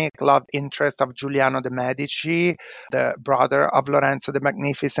platonic love interest of Giuliano de' Medici, the brother of Lorenzo the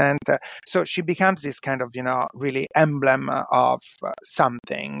Magnificent. So she becomes this kind of, really emblem of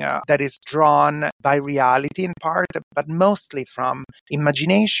something that is drawn by reality in part, but mostly from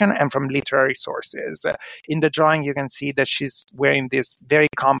imagination and from literary sources. In the drawing, you can see that she's wearing this very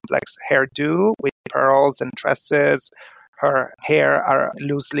complex hairdo with pearls and tresses. Her hair are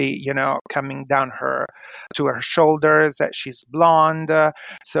loosely, coming down to her shoulders. She's blonde.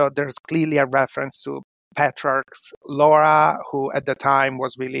 So there's clearly a reference to Petrarch's Laura, who at the time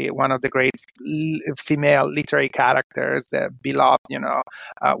was really one of the great female literary characters, beloved,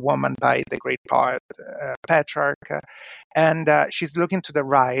 woman by the great poet Petrarch. And she's looking to the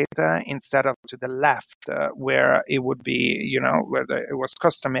right instead of to the left, where it would be, where it was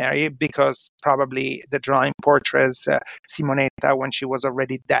customary, because probably the drawing portrays Simonetta when she was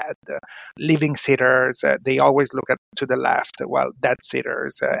already dead. Living sitters, they always look to the left, while dead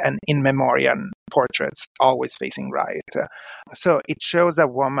sitters and in memoriam portraits always facing right. So it shows a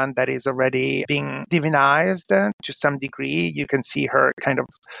woman that is already being divinized to some degree. You can see her kind of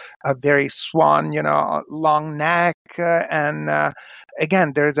a very swan, long neck. And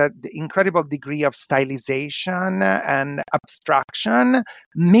again, there's an incredible degree of stylization and abstraction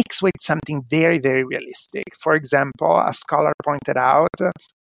mixed with something very, very realistic. For example, a scholar pointed out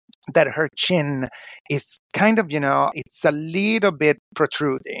that her chin is kind of, it's a little bit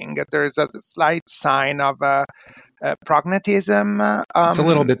protruding. There's a slight sign of prognatism. It's a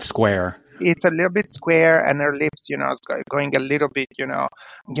little bit square. It's a little bit square, and her lips, is going a little bit,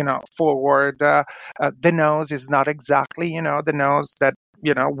 forward. The nose is not exactly, the nose that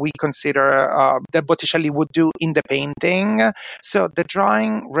we consider that Botticelli would do in the painting. So the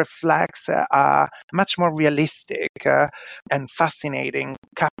drawing reflects a much more realistic and fascinating,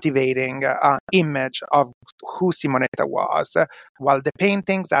 captivating image of who Simonetta was, while the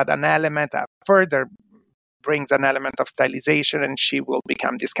paintings add an element, further brings an element of stylization, and she will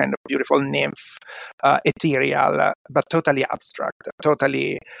become this kind of beautiful nymph, ethereal, but totally abstract,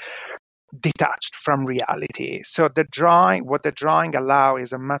 totally detached from reality. So what the drawing allow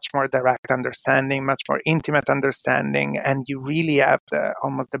is a much more direct understanding, much more intimate understanding, and you really have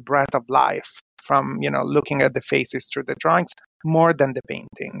almost the breath of life from, looking at the faces through the drawings more than the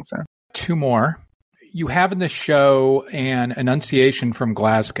paintings. Two more. You have in the show an Annunciation from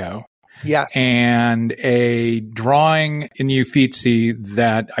Glasgow. Yes. And a drawing in the Uffizi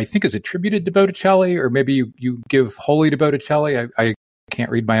that I think is attributed to Botticelli, or maybe you give wholly to Botticelli. I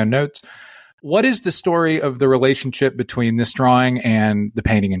can't read my own notes. What is the story of the relationship between this drawing and the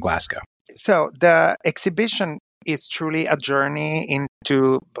painting in Glasgow? So the exhibition is truly a journey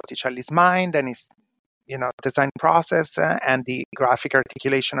into Botticelli's mind and his design process and the graphic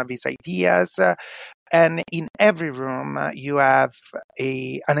articulation of his ideas. And in every room, you have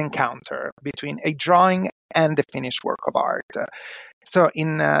an encounter between a drawing and the finished work of art. So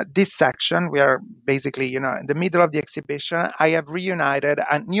in this section, we are basically, in the middle of the exhibition. I have reunited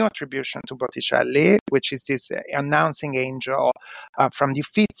a new attribution to Botticelli, which is this announcing angel from the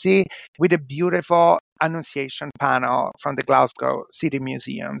Uffizi, with a beautiful Annunciation panel from the Glasgow City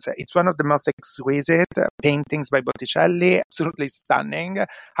Museums. It's one of the most exquisite paintings by Botticelli, absolutely stunning.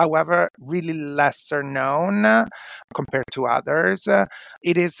 However, really lesser known compared to others.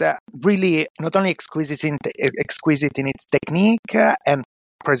 It is really not only exquisite in its technique and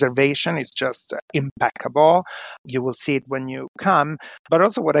preservation is just impeccable. You will see it when you come. But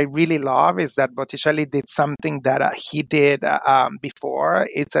also what I really love is that Botticelli did something that he did before.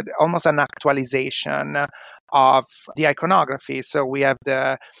 It's almost an actualization of the iconography. So we have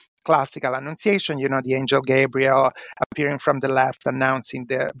the classical Annunciation, the angel Gabriel appearing from the left, announcing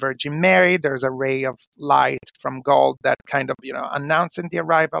the Virgin Mary. There's a ray of light from gold that kind of, announcing the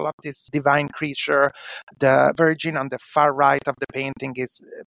arrival of this divine creature. The Virgin on the far right of the painting is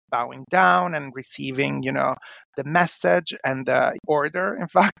bowing down and receiving, the message and the order, in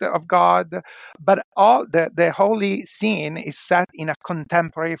fact, of God. But all the holy scene is set in a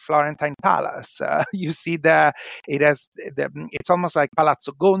contemporary Florentine palace. You see it's almost like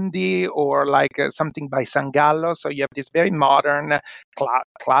Palazzo Gondi or like something by San Gallo. So you have this very modern,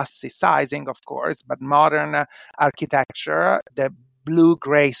 classicizing, of course, but modern architecture. The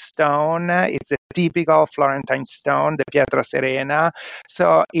blue-gray stone. It's a typical Florentine stone, the Pietra Serena.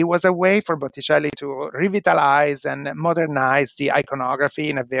 So it was a way for Botticelli to revitalize and modernize the iconography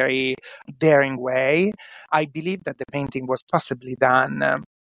in a very daring way. I believe that the painting was possibly done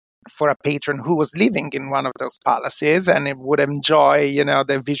for a patron who was living in one of those palaces and it would enjoy,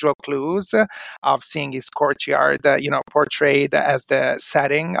 the visual clues of seeing his courtyard, portrayed as the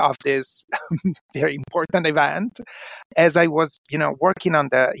setting of this very important event. As I was, working on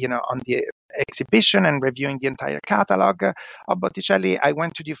the exhibition and reviewing the entire catalog of Botticelli, I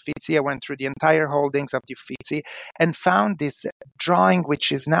went to the Uffizi, I went through the entire holdings of the Uffizi and found this drawing,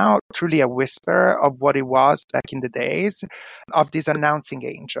 which is now truly a whisper of what it was back in the days, of this announcing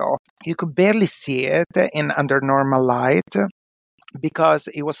angel. You could barely see it under normal light, because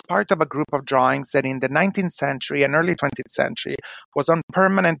it was part of a group of drawings that in the 19th century and early 20th century was on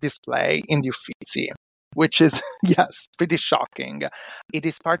permanent display in the Uffizi. which is, yes, pretty shocking. It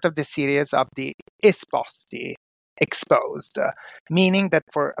is part of the series of the esposti, exposed, meaning that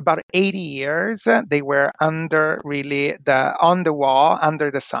for about 80 years, they were under really on the wall, under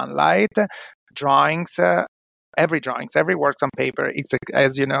the sunlight, drawings, every work on paper is,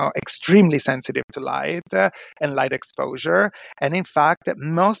 as you know, extremely sensitive to light and light exposure. And in fact,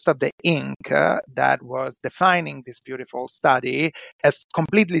 most of the ink that was defining this beautiful study has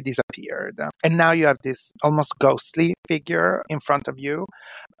completely disappeared. And now you have this almost ghostly figure in front of you.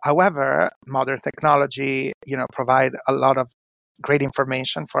 However, modern technology, provide a lot of great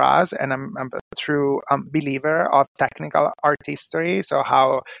information for us, and I'm a true believer of technical art history. So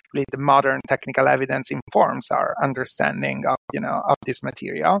how really the modern technical evidence informs our understanding of of this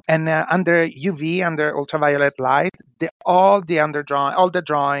material. And under UV, under ultraviolet light, all the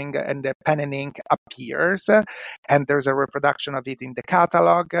drawing and the pen and ink appears, and there's a reproduction of it in the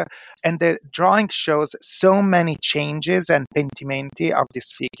catalog. And the drawing shows so many changes and pentimenti of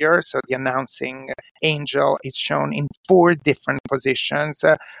this figure. So the announcing angel is shown in 4 different positions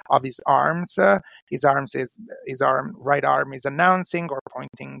of his arms. His right arm is announcing or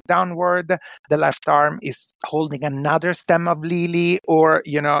pointing downward. The left arm is holding another stem of lily, or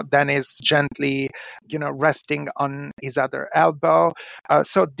then is gently resting on his other elbow.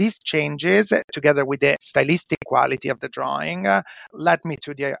 So these changes, together with the stylistic quality of the drawing, led me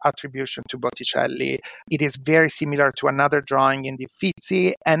to the attribution to Botticelli. It is very similar to another drawing in the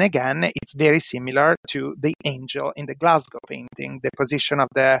Uffizi, and again, it's very similar to the angel in the Glasgow painting. The position of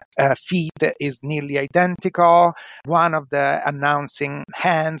the feet is nearly identical. One of the announcing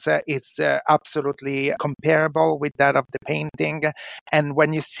hands is absolutely comparable with that of the painting. And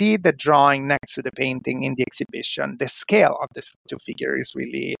when you see the drawing next to the painting in the exhibition, the scale of the 2 figures is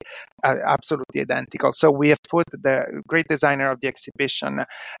really absolutely identical. So we have put, the great designer of the exhibition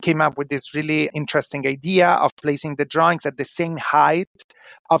came up with this really interesting idea of placing the drawings at the same height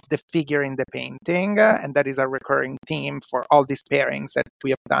of the figure in the painting, and that is a recurring theme for all these pairings that we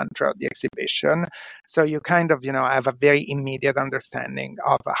have done throughout the exhibition. So you kind of, have a very immediate understanding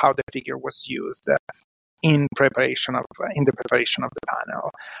of how the figure was used in the preparation of the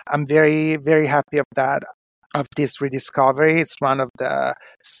panel. I'm very, very happy of this rediscovery. It's one of the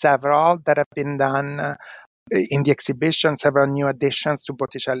several that have been done in the exhibition, several new additions to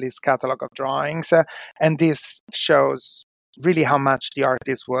Botticelli's catalog of drawings, and this shows really how much the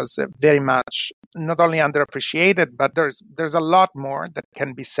artist was very much not only underappreciated, but there's a lot more that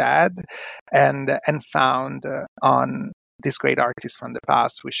can be said and found on this great artist from the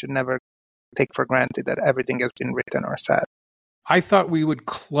past. We should never take for granted that everything has been written or said. I thought we would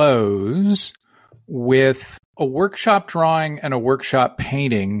close with a workshop drawing and a workshop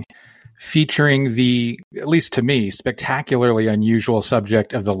painting featuring the, at least to me, spectacularly unusual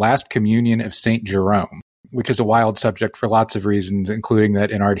subject of the Last Communion of St. Jerome, which is a wild subject for lots of reasons, including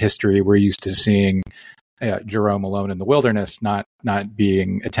that in art history, we're used to seeing Jerome alone in the wilderness, not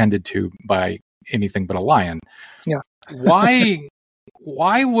being attended to by anything but a lion. Yeah.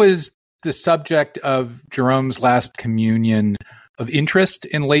 Why was the subject of Jerome's Last Communion of interest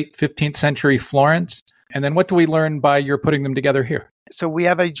in late 15th century Florence? And then what do we learn by your putting them together here? So we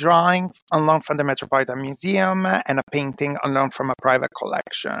have a drawing on loan from the Metropolitan Museum and a painting on loan from a private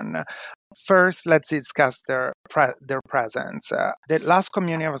collection. First, let's discuss their presence. The Last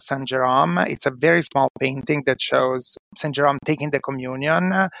Communion of St. Jerome, it's a very small painting that shows St. Jerome taking the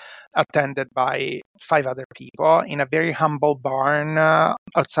communion, attended by 5 other people in a very humble barn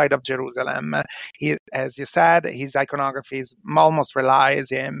outside of Jerusalem. As you said, his iconography almost relies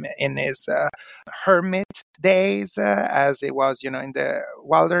him in his hermit days, as it was, in the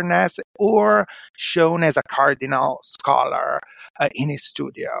wilderness, or shown as a cardinal scholar in his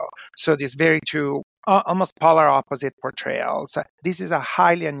studio. So these very 2 almost polar opposite portrayals. This is a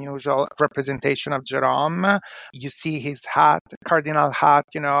highly unusual representation of Jerome. You see his hat, cardinal hat,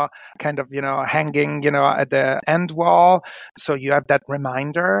 kind of, hanging, at the end wall. So you have that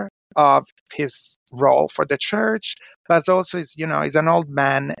reminder of his role for the church, but also is an old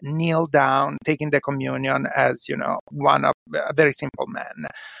man kneel down, taking the communion as, one of a very simple man.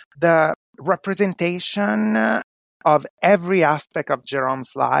 The representation of every aspect of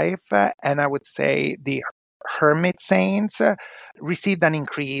Jerome's life, and I would say the hermit saints, received an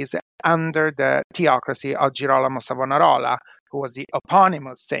increase under the theocracy of Girolamo Savonarola, who was the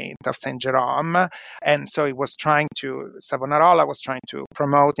eponymous saint of St. Jerome. And so Savonarola was trying to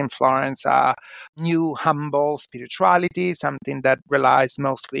promote in Florence a new, humble spirituality, something that relies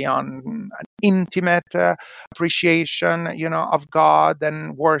mostly on an intimate appreciation, of God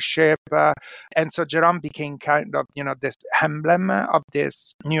and worship. And so Jerome became kind of, this emblem of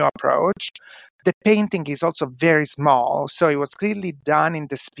this new approach. The painting is also very small, so it was clearly done in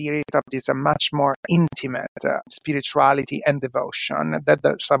the spirit of this much more intimate spirituality and devotion that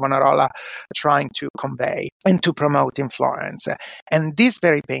the Savonarola trying to convey and to promote in Florence. And this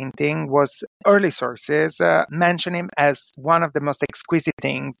very painting was early sources mention him as one of the most exquisite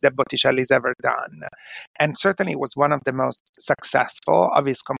things that Botticelli's ever done. And certainly it was one of the most successful of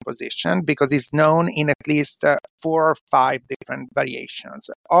his composition because it's known in at least 4 or 5 different variations,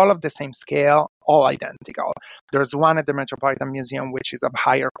 all of the same scale, all identical. There's one at the Metropolitan Museum which is of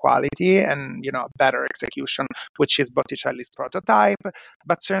higher quality and better execution, which is Botticelli's prototype.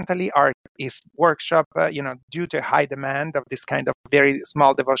 But certainly art is workshop, due to high demand of this kind of very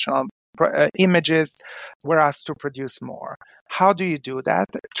small devotional images, were asked to produce more. How do you do that?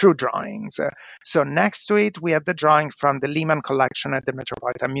 Through drawings. So next to it, we have the drawing from the Lehman collection at the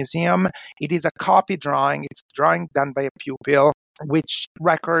Metropolitan Museum. It is a copy drawing. It's a drawing done by a pupil, which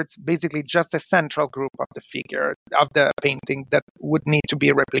records basically just a central group of the figure of the painting that would need to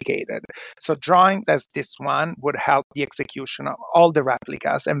be replicated. So drawings as this one would help the execution of all the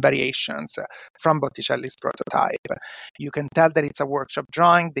replicas and variations from Botticelli's prototype. You can tell that it's a workshop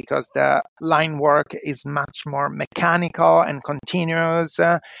drawing because the line work is much more mechanical and continuous.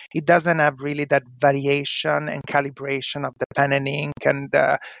 It doesn't have really that variation and calibration of the pen and ink and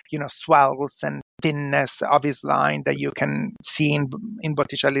swells and thinness of his line that you can see in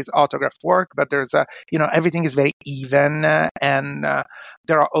Botticelli's autograph work, but there's everything is very even, and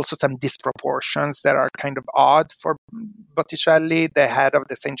there are also some disproportions that are kind of odd for Botticelli. The head of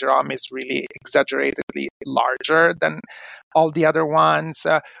the Saint Jerome is really exaggeratedly larger than all the other ones,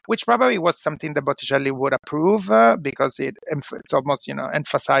 which probably was something that Botticelli would approve because it's almost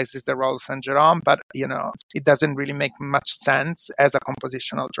emphasizes the role of Saint Jerome, but it doesn't really make much sense as a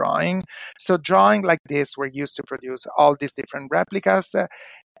compositional drawing. So drawing like this were used to produce all these different replicas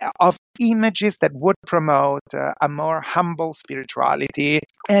of images that would promote a more humble spirituality,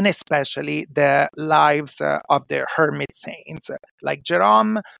 and especially the lives of the hermit saints like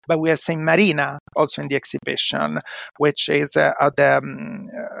Jerome, but we have Saint Marina also in the exhibition, which is the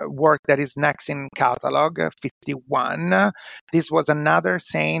work that is next in catalog 51. This was another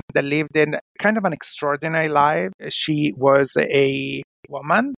saint that lived in kind of an extraordinary life. She was a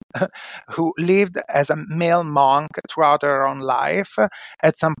woman who lived as a male monk throughout her own life.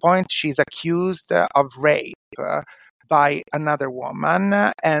 At some point, she's accused of rape by another woman,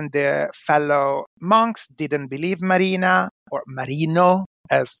 and the fellow monks didn't believe Marina, or Marino,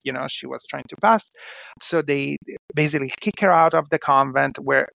 as she was trying to pass. So they basically kick her out of the convent,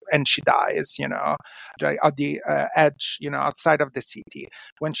 and she dies, at the edge, outside of the city.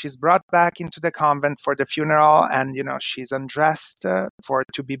 When she's brought back into the convent for the funeral, and she's undressed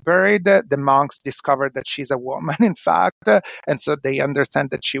to be buried, the monks discover that she's a woman, in fact, and so they understand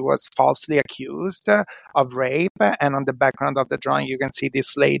that she was falsely accused of rape. And on the background of the drawing, you can see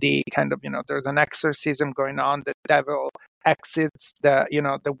this lady kind of, there's an exorcism going on. The devil exits the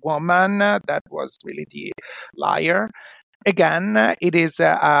woman that was really the liar. Again, it is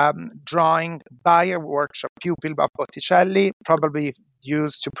a drawing by a workshop pupil of Botticelli, probably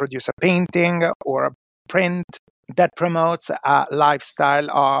used to produce a painting or a print that promotes a lifestyle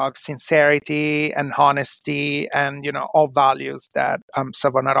of sincerity and honesty and all values that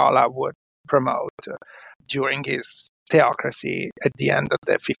Savonarola would promote during his theocracy at the end of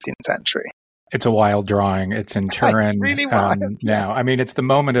the 15th century. It's a wild drawing. It's in Turin really wild, now. Yes. I mean, it's the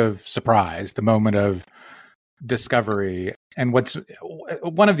moment of surprise, the moment of discovery. And what's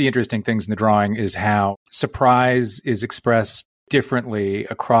one of the interesting things in the drawing is how surprise is expressed differently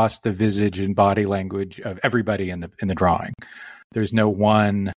across the visage and body language of everybody in the drawing. There's no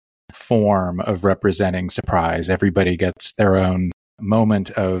one form of representing surprise. Everybody gets their own moment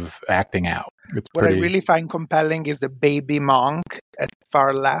of acting out. What I really find compelling is the baby monk at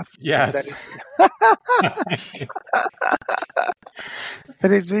far left. Yes.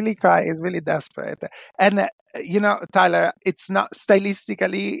 But it's really desperate. And, Tyler, it's not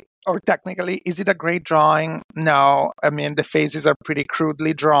stylistically or technically, is it a great drawing? No. I mean, the faces are pretty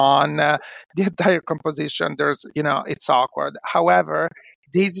crudely drawn. The entire composition, it's awkward. However,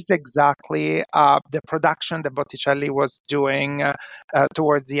 this is exactly the production that Botticelli was doing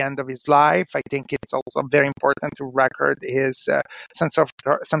towards the end of his life. I think it's also very important to record his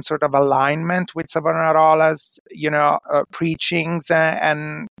some sort of alignment with Savonarola's, preachings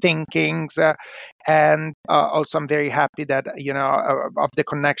and thinkings. And also, I'm very happy that, of the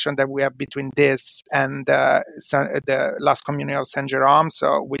connection that we have between this and the Last Communion of Saint Jerome,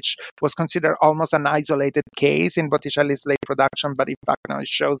 which was considered almost an isolated case in Botticelli's late production, but in fact, it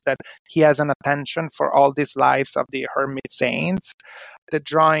shows that he has an attention for all these lives of the hermit saints. the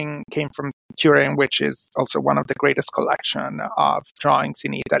drawing came from Turin, which is also one of the greatest collection of drawings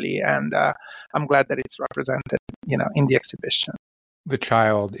in Italy, and I'm glad that it's represented, in the exhibition. The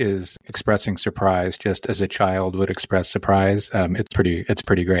child is expressing surprise just as a child would express surprise. It's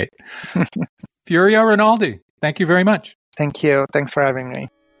pretty great. Furio Rinaldi, thank you very much. Thank you. Thanks for having me.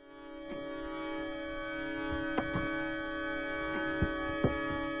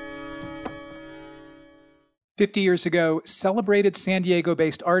 "50 years ago, celebrated San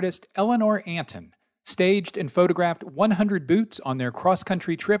Diego-based artist Eleanor Anton staged and photographed 100 boots on their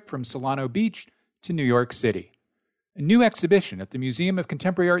cross-country trip from Solano Beach to New York City. A new exhibition at the Museum of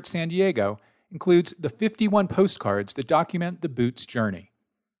Contemporary Art San Diego includes the 51 postcards that document the boots' journey.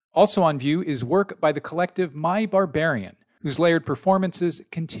 Also on view is work by the collective My Barbarian, whose layered performances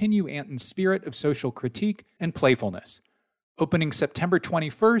continue Anton's spirit of social critique and playfulness. Opening September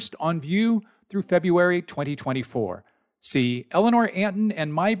 21st, on view through February 2024. See Eleanor Anton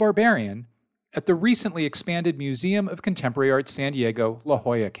and My Barbarian at the recently expanded Museum of Contemporary Art San Diego La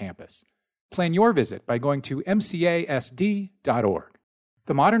Jolla campus. Plan your visit by going to mcasd.org.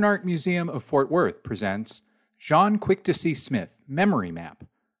 The Modern Art Museum of Fort Worth presents Jean Quick-to-See Smith Memory Map,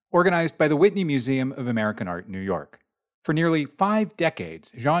 organized by the Whitney Museum of American Art, New York. For nearly 5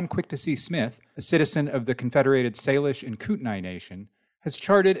 decades, Jean Quick-to-See Smith, a citizen of the Confederated Salish and Kootenai Nation, has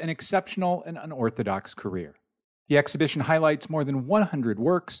charted an exceptional and unorthodox career. The exhibition highlights more than 100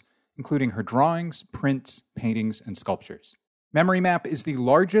 works, including her drawings, prints, paintings, and sculptures. Memory Map is the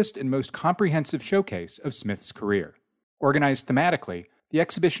largest and most comprehensive showcase of Smith's career. Organized thematically, the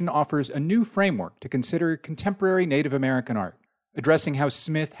exhibition offers a new framework to consider contemporary Native American art, addressing how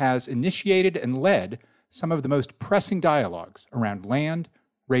Smith has initiated and led some of the most pressing dialogues around land,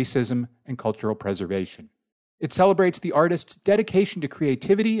 racism, and cultural preservation. It celebrates the artist's dedication to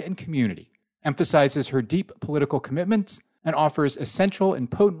creativity and community, emphasizes her deep political commitments, and offers essential and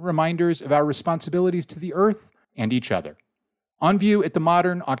potent reminders of our responsibilities to the earth and each other. On view at The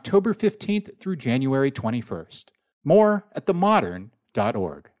Modern, October 15th through January 21st. More at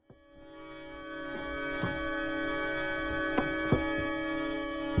themodern.org.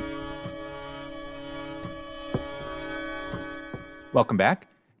 Welcome back.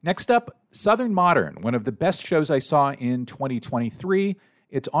 Next up, Southern Modern, one of the best shows I saw in 2023.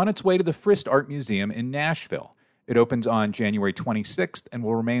 It's on its way to the Frist Art Museum in Nashville. It opens on January 26th and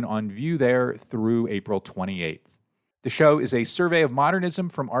will remain on view there through April 28th. The show is a survey of modernism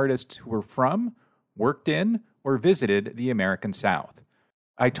from artists who were from, worked in, or visited the American South.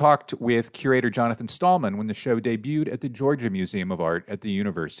 I talked with curator Jonathan Stuhlman when the show debuted at the Georgia Museum of Art at the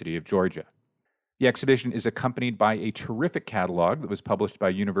University of Georgia. The exhibition is accompanied by a terrific catalog that was published by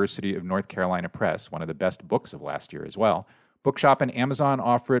University of North Carolina Press, one of the best books of last year as well. Bookshop and Amazon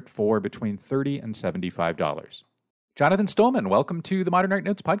offer it for between $30 and $75. Jonathan Stuhlman, welcome to the Modern Art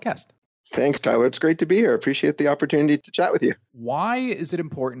Notes podcast. Thanks, Tyler. It's great to be here. I appreciate the opportunity to chat with you. Why is it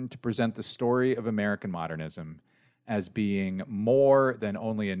important to present the story of American modernism as being more than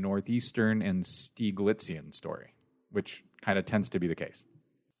only a Northeastern and Stieglitzian story, which kind of tends to be the case?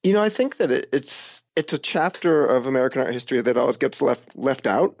 I think that it's a chapter of American art history that always gets left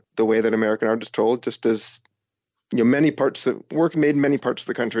out, the way that American art is told, just as many parts of work made in many parts of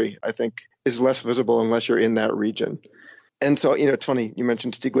the country, I think, is less visible unless you're in that region. And so, it's funny, you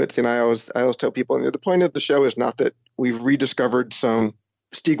mentioned Stieglitz, and I always tell people, the point of the show is not that we've rediscovered some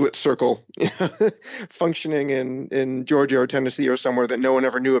Stieglitz circle functioning in Georgia or Tennessee or somewhere that no one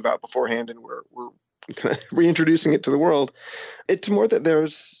ever knew about beforehand, and we're kind of reintroducing it to the world. It's more that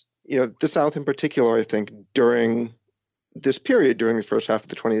there's, the South in particular, I think, during this period, during the first half of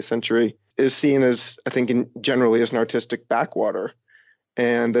the 20th century, is seen as, I think, generally as an artistic backwater.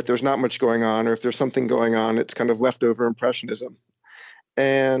 And that there's not much going on, or if there's something going on, it's kind of leftover impressionism.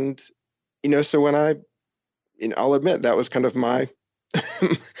 And, so when I'll admit that was kind of my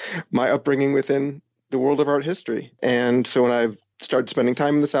my upbringing within the world of art history. And so when I started spending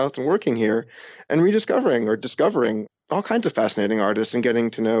time in the South and working here and rediscovering or discovering all kinds of fascinating artists and getting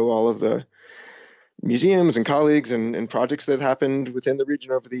to know all of the museums and colleagues and projects that happened within the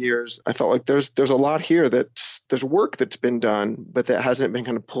region over the years, I felt like there's a lot here there's work that's been done, but that hasn't been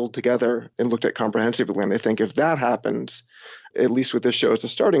kind of pulled together and looked at comprehensively. And I think if that happens, at least with this show as a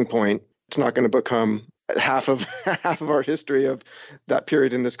starting point, it's not going to become half of our history of that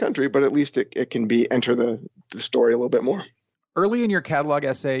period in this country, but at least it can enter the story a little bit more. Early in your catalog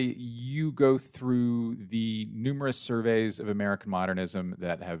essay, you go through the numerous surveys of American modernism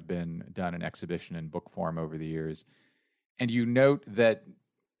that have been done in exhibition and book form over the years. And you note that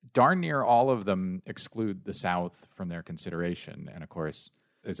darn near all of them exclude the South from their consideration. And of course,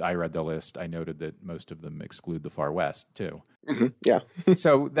 as I read the list, I noted that most of them exclude the Far West, too. Mm-hmm. Yeah.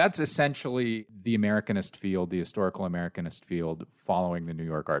 So that's essentially the Americanist field, the historical Americanist field, following the New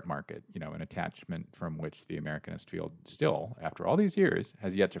York art market, an attachment from which the Americanist field still, after all these years,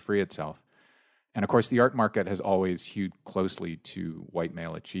 has yet to free itself. And of course, the art market has always hewed closely to white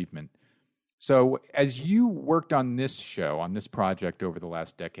male achievement. So as you worked on this show, on this project over the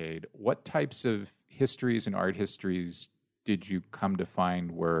last decade, what types of histories and art histories did you come to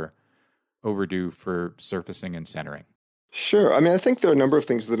find were overdue for surfacing and centering? Sure. I mean, I think there are a number of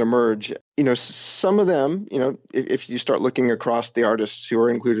things that emerge. Some of them, if you start looking across the artists who are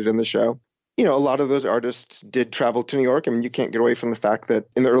included in the show, a lot of those artists did travel to New York. I mean, you can't get away from the fact that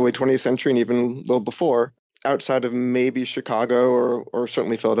in the early 20th century and even a little before, outside of maybe Chicago or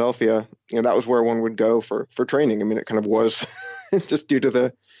certainly Philadelphia, that was where one would go for training. I mean, it kind of was just due to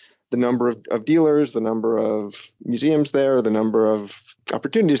the number of dealers, the number of museums there, the number of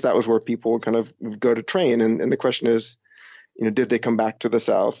opportunities. That was where people would kind of go to train. And the question is, did they come back to the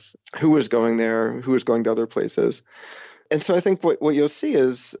South? Who was going there? Who was going to other places? And so I think what you'll see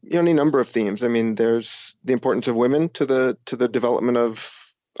is any number of themes. I mean, there's the importance of women to the development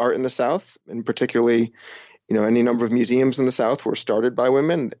of art in the South, and particularly, any number of museums in the South were started by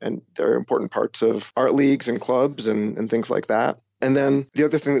women, and they're important parts of art leagues and clubs and things like that. And then the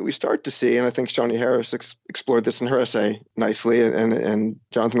other thing that we start to see, and I think Shawnee Harris explored this in her essay nicely, and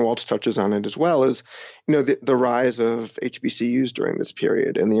Jonathan Waltz touches on it as well, is the rise of HBCUs during this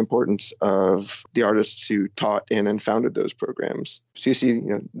period and the importance of the artists who taught in and founded those programs. So you see,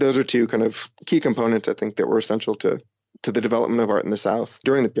 those are two kind of key components I think that were essential to the development of art in the South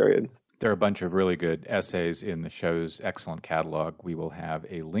during the period. There are a bunch of really good essays in the show's excellent catalog. We will have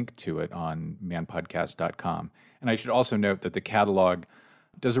a link to it on manpodcast.com. And I should also note that the catalog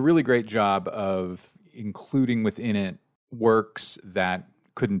does a really great job of including within it works that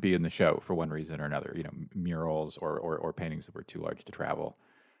couldn't be in the show for one reason or another, murals or paintings that were too large to travel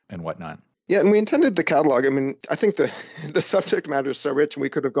and whatnot. Yeah, and we intended the catalog. I mean, I think the subject matter is so rich, and we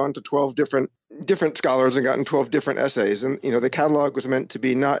could have gone to 12 different scholars and gotten 12 different essays. And, the catalog was meant to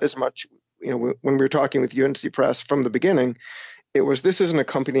be not as much, when we were talking with UNC Press from the beginning, this is an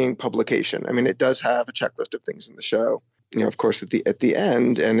accompanying publication. I mean, it does have a checklist of things in the show, of course, at the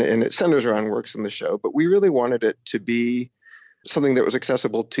end, and it centers around works in the show. But we really wanted it to be something that was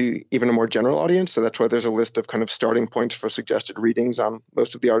accessible to even a more general audience. So that's why there's a list of kind of starting points for suggested readings on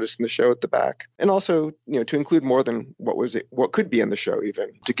most of the artists in the show at the back. And also, to include more than what could be in the show, even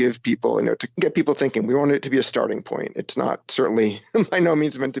to give people, to get people thinking. We wanted it to be a starting point. It's not certainly by no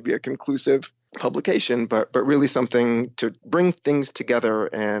means meant to be a conclusive publication, but really something to bring things together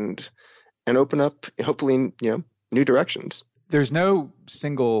and open up, hopefully, new directions. There's no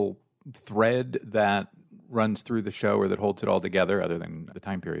single thread that runs through the show or that holds it all together, other than the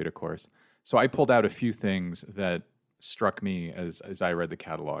time period, of course. So I pulled out a few things that struck me as I read the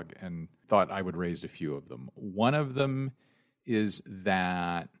catalog and thought I would raise a few of them. One of them is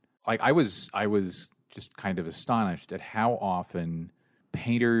that, I was just kind of astonished at how often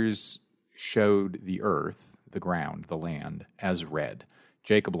painters showed the earth, the ground, the land, as red.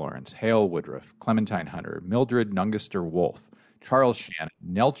 Jacob Lawrence, Hale Woodruff, Clementine Hunter, Mildred Nungaster Wolfe, Charles Shannon,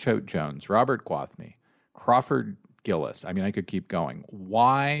 Nell Choate Jones, Robert Gwathmey, Crawford Gillis. I mean, I could keep going.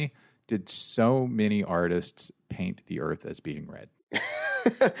 Why did so many artists paint the earth as being red?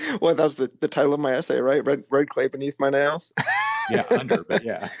 Well, that was the title of my essay, right? Red clay beneath my nails. Yeah, but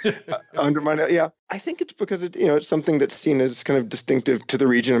yeah. Under my nails, yeah. I think it's because it's something that's seen as kind of distinctive to the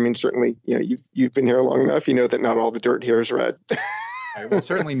region. I mean, certainly, you've been here long enough. You know that not all the dirt here is red. Right, well,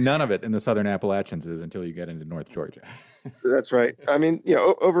 certainly none of it in the Southern Appalachians is until you get into North Georgia. That's right. I mean,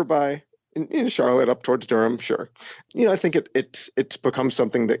 over by in Charlotte, up towards Durham, sure. I think it's become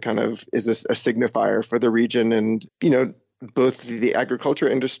something that kind of is a signifier for the region, and both the agriculture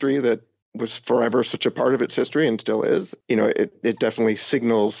industry that was forever such a part of its history and still is. It definitely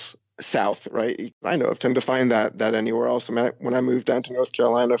signals south, right? I know I've tended to find that anywhere else. I mean, when I moved down to North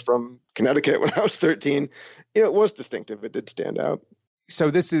Carolina from Connecticut when I was 13, it was distinctive. It did stand out.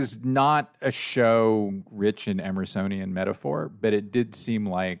 So this is not a show rich in Emersonian metaphor, but it did seem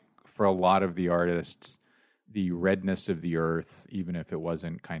like for a lot of the artists, the redness of the earth, even if it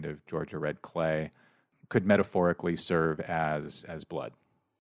wasn't kind of Georgia red clay, could metaphorically serve as blood.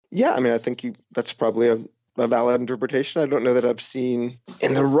 Yeah, I mean, I think that's probably a valid interpretation. I don't know that I've seen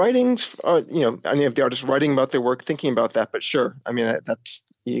in the writings, any of the artists writing about their work, thinking about that, but sure. I mean, that's,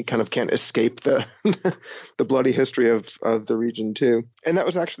 you kind of can't escape the the bloody history of the region too. And that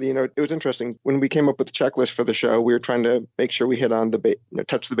was actually, it was interesting when we came up with the checklist for the show. We were trying to make sure we hit on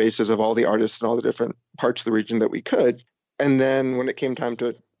touch the bases of all the artists and all the different parts of the region that we could. And then when it came time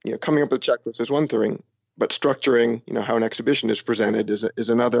to, coming up with a checklist is one thing, but structuring, how an exhibition is presented is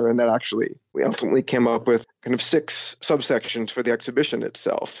another. And that actually, we ultimately came up with kind of 6 subsections for the exhibition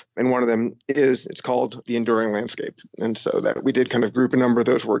itself. And one of them it's called The Enduring Landscape. And so that we did kind of group a number of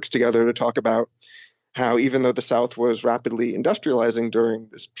those works together to talk about how even though the South was rapidly industrializing during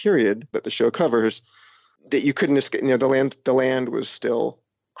this period that the show covers, that you couldn't escape, the land was still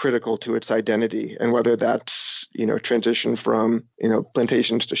critical to its identity, and whether that's transition from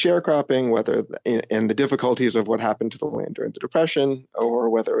plantations to sharecropping, and the difficulties of what happened to the land during the Depression, or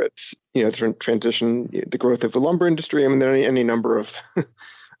whether it's transition, the growth of the lumber industry. I mean, there are any number of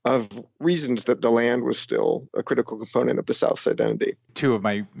of reasons that the land was still a critical component of the South's identity. 2 of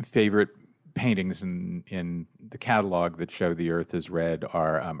my favorite paintings in the catalog that show the Earth is red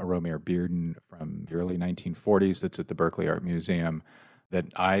are a Romare Bearden from the early 1940s that's at the Berkeley Art Museum that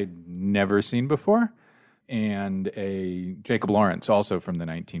I'd never seen before, and a Jacob Lawrence also from the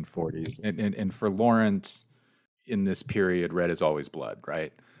 1940s. And for Lawrence, in this period, red is always blood,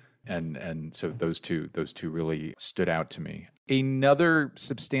 right? And so those two really stood out to me. Another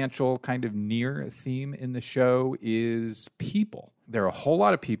substantial kind of near theme in the show is people. There are a whole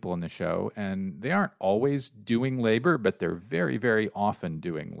lot of people in the show, and they aren't always doing labor, but they're very, very often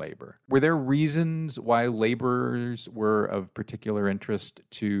doing labor. Were there reasons why laborers were of particular interest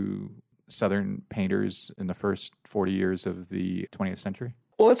to Southern painters in the first 40 years of the 20th century?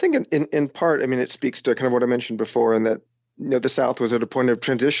 Well, I think in part, I mean, it speaks to kind of what I mentioned before, and that the South was at a point of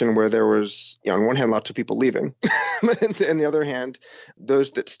transition where there was, on one hand, lots of people leaving. And on the other hand,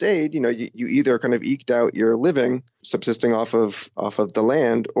 those that stayed, you either kind of eked out your living subsisting off of the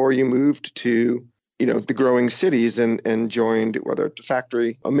land, or you moved to, the growing cities and joined, whether it's a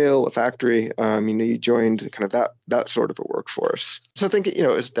factory, a mill, a factory, you joined kind of that sort of a workforce. So I think,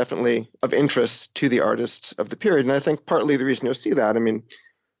 it's definitely of interest to the artists of the period. And I think partly the reason you'll see that, I mean,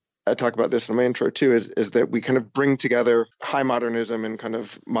 I talk about this in my intro too, is that we kind of bring together high modernism and kind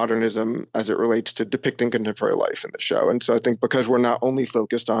of modernism as it relates to depicting contemporary life in the show. And so I think because we're not only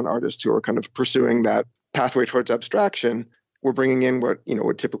focused on artists who are kind of pursuing that pathway towards abstraction, we're bringing in what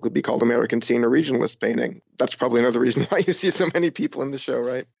would typically be called American scene or regionalist painting. That's probably another reason why you see so many people in the show,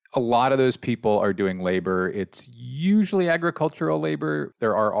 right? A lot of those people are doing labor. It's usually agricultural labor.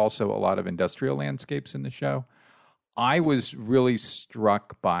 There are also a lot of industrial landscapes in the show. I was really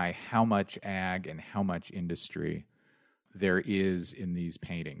struck by how much ag and how much industry there is in these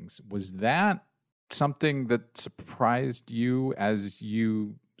paintings. Was that something that surprised you as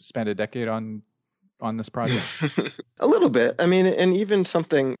you spent a decade on this project? A little bit. I mean, and even some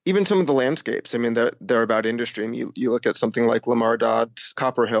of the landscapes, I mean, they're about industry. And you look at something like Lamar Dodd's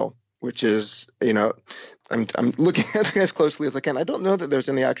Copper Hill, which is, I'm looking at it as closely as I can. I don't know that there's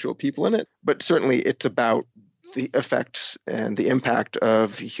any actual people in it, but certainly it's about the effects and the impact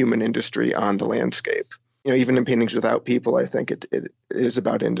of human industry on the landscape. Even in paintings without people, I think it is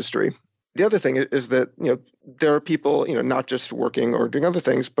about industry. The other thing is that, there are people, not just working or doing other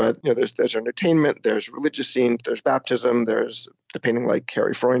things, but, there's entertainment, there's religious scenes, there's baptism, there's the painting like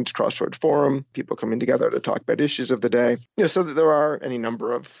Harry Freund's Crossroads Forum, people coming together to talk about issues of the day. So that there are any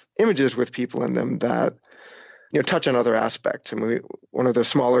number of images with people in them that touch on other aspects. And one of the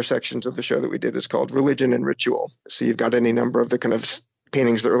smaller sections of the show that we did is called Religion and Ritual. So you've got any number of the kind of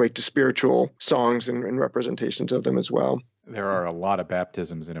paintings that relate to spiritual songs and representations of them as well. There are a lot of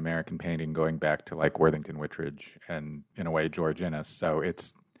baptisms in American painting going back to like Worthington Whitridge and, in a way, George Inness. So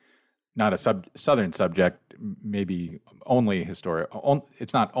it's not a Southern subject, maybe only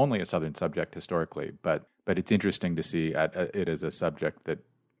it's not only a Southern subject historically, but it's interesting to see it as a subject that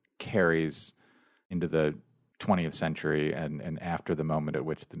carries into the 20th century and after the moment at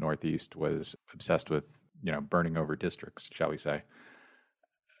which the Northeast was obsessed with, burning over districts, shall we say.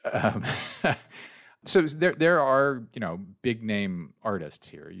 So there are, big name artists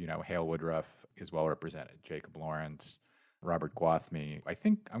here. Hale Woodruff is well represented. Jacob Lawrence, Robert Gwathmey. I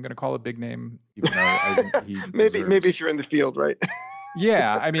think I'm going to call a big name, even though I think he maybe if you're in the field, right?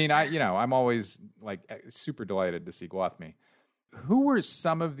 Yeah, I mean, I'm always like super delighted to see Gwathmey. Who were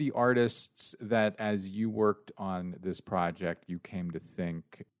some of the artists that, as you worked on this project, you came to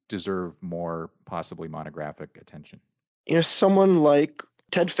think deserve more possibly monographic attention? Someone like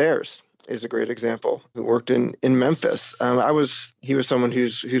Ted Fairs is a great example, who worked in Memphis. He was someone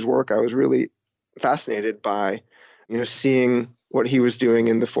whose work I was really fascinated by, seeing what he was doing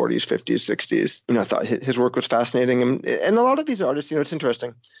in the 40s, 50s, 60s. I thought his work was fascinating. And a lot of these artists, it's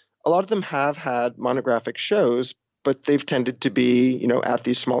interesting. A lot of them have had monographic shows, but they've tended to be, at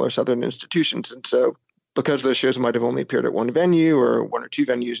these smaller Southern institutions. And so because those shows might have only appeared at one venue or one or two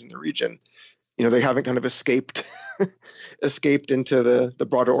venues in the region, they haven't kind of escaped into the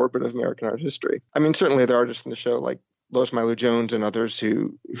broader orbit of American art history. I mean, certainly there are artists in the show like Lois Milo Jones and others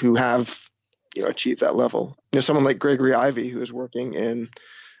who have achieved that level. Someone like Gregory Ivey, who is working in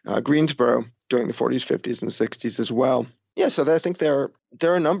Greensboro during the 40s, 50s, and 60s as well. Yeah, so I think there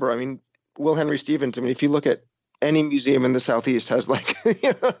are a number. I mean, Will Henry Stevens, I mean, if you look at any museum in the Southeast has like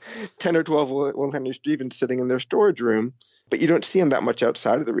 10 or 12 Will Henry Stevens sitting in their storage room, but you don't see them that much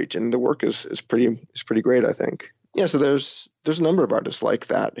outside of the region. The work is pretty great, I think. Yeah, so there's a number of artists like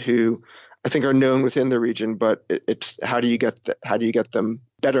that who I think are known within the region, but it's how do you get them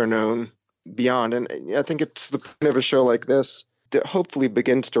better known beyond? And I think it's the point of a show like this that hopefully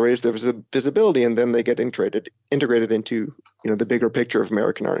begins to raise their visibility, and then they get integrated into the bigger picture of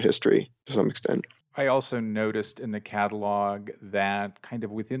American art history to some extent. I also noticed in the catalog that kind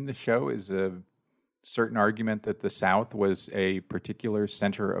of within the show is a certain argument that the South was a particular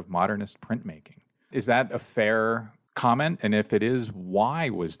center of modernist printmaking. Is that a fair comment? And if it is, why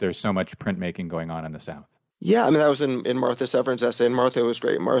was there so much printmaking going on in the South? Yeah, I mean, that was in Martha Severn's essay, and Martha was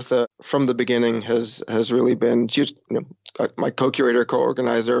great. Martha, from the beginning, has really been, she's my co-curator,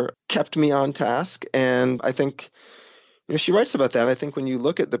 co-organizer, kept me on task. And I think, she writes about that. I think when you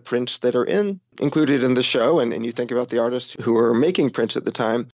look at the prints that are included in the show, and you think about the artists who were making prints at the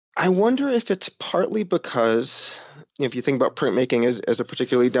time, I wonder if it's partly because, if you think about printmaking as a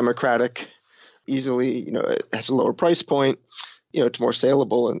particularly democratic, easily, it has a lower price point, it's more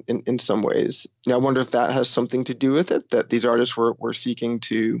saleable in some ways. Now, I wonder if that has something to do with it, that these artists were seeking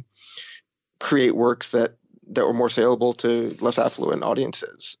to create works that were more saleable to less affluent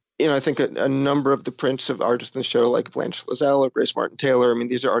audiences. I think a number of the prints of artists in the show, like Blanche Lazelle or Grace Martin Taylor, I mean,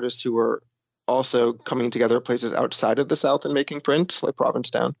 these are artists who are also coming together at places outside of the South and making prints, like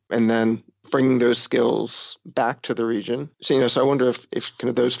Provincetown, and then bringing those skills back to the region. So, so I wonder if kind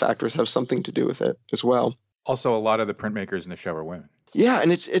of those factors have something to do with it as well. Also, a lot of the printmakers in the show are women. Yeah,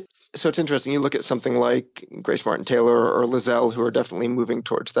 and it's interesting. You look at something like Grace Martin Taylor or Lazelle, who are definitely moving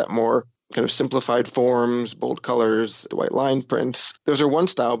towards that more kind of simplified forms, bold colors, the white line prints. Those are one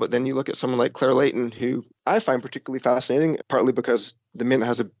style, but then you look at someone like Claire Leighton, who I find particularly fascinating, partly because the Mint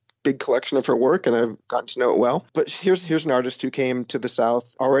has a big collection of her work, and I've gotten to know it well. But here's an artist who came to the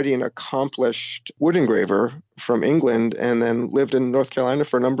South, already an accomplished wood engraver from England, and then lived in North Carolina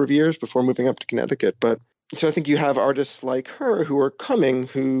for a number of years before moving up to Connecticut. But so I think you have artists like her who are coming,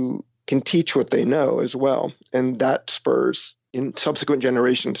 who can teach what they know as well. And that spurs in subsequent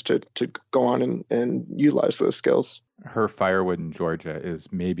generations to go on and utilize those skills. Her Firewood in Georgia is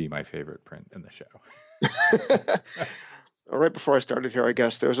maybe my favorite print in the show. Right before I started here, I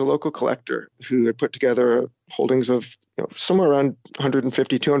guess, there was a local collector who had put together holdings of somewhere around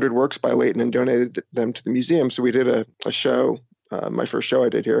 150, 200 works by Leighton and donated them to the museum. So we did a show, my first show I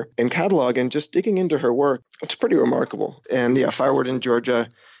did here, in catalog, and just digging into her work, it's pretty remarkable. And yeah, Firewood in Georgia,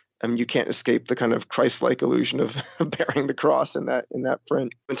 you can't escape the kind of Christ-like illusion of bearing the cross in that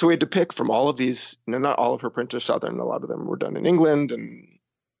print. And so we had to pick from all of these, not all of her prints are Southern, a lot of them were done in England and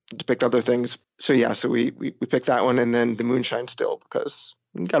depict other things. So yeah, so we picked that one, and then the moonshine still, because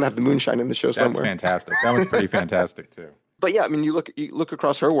you gotta have the moonshine in the show somewhere. That's fantastic. That one's pretty fantastic too. But yeah, I mean, you look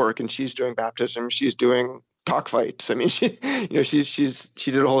across her work, and she's doing baptism, she's doing cockfights. I mean, she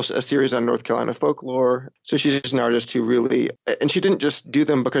did a series on North Carolina folklore. So she's an artist who really, and she didn't just do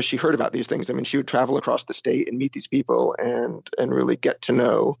them because she heard about these things. I mean, she would travel across the state and meet these people and really get to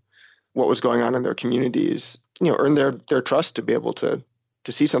know what was going on in their communities. Earn their trust to be able to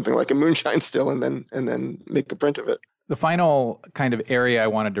see something like a moonshine still, and then make a print of it. The final kind of area I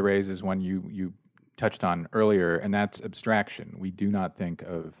wanted to raise is one you touched on earlier, and that's abstraction. We do not think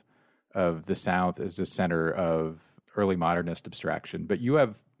of the South as the center of early modernist abstraction, but you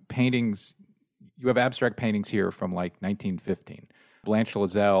have abstract paintings here from like 1915. Blanche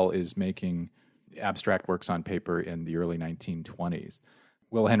Lazelle is making abstract works on paper in the early 1920s.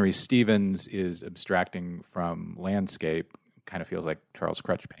 Will Henry Stevens is abstracting from landscape. Kind of feels like Charles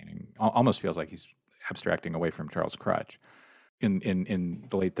Crutch painting. Almost feels like he's abstracting away from Charles Crutch in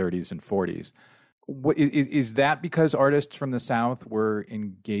the late 30s and 40s. Is that because artists from the South were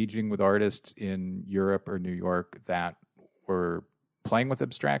engaging with artists in Europe or New York that were playing with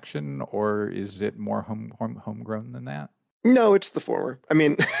abstraction, or is it more homegrown than that? No, it's the former. I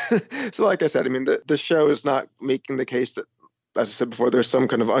mean, so like I said, I mean, the show is not making the case that, as I said before, there's some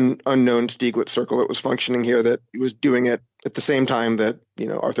kind of unknown Stieglitz circle that was functioning here that was doing it at the same time that,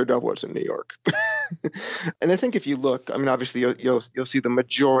 Arthur Dove was in New York. And I think if you look, I mean, obviously you'll see the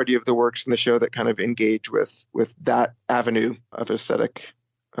majority of the works in the show that kind of engage with that avenue of aesthetic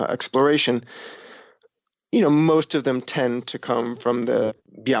exploration. most of them tend to come from the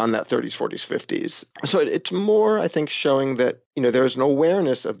beyond that 30s, 40s, 50s. So it's more, I think, showing that, there's an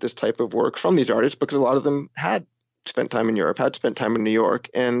awareness of this type of work from these artists because a lot of them had spent time in Europe, had spent time in New York.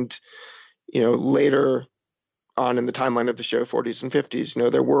 And, later on in the timeline of the show, 40s and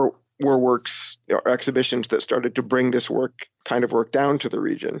 50s, there were works or exhibitions that started to bring this kind of work down to the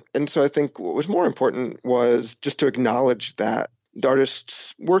region. And so I think what was more important was just to acknowledge that the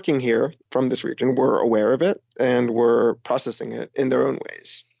artists working here from this region were aware of it and were processing it in their own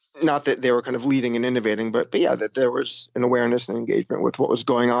ways. Not that they were kind of leading and innovating, but yeah, that there was an awareness and engagement with what was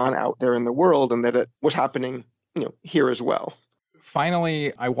going on out there in the world and that it was happening, here as well.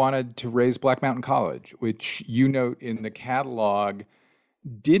 Finally, I wanted to raise Black Mountain College, which you note in the catalog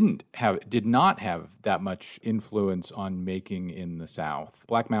did not have that much influence on making in the South.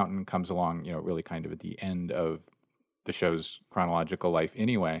 Black Mountain comes along, really kind of at the end of the show's chronological life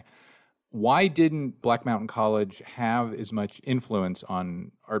anyway. Why didn't Black Mountain College have as much influence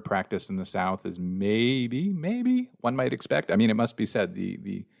on art practice in the South as maybe one might expect? I mean, it must be said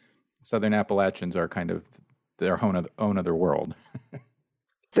the Southern Appalachians are kind of their own other world.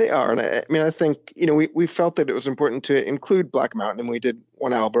 They are. And I think, we felt that it was important to include Black Mountain, and we did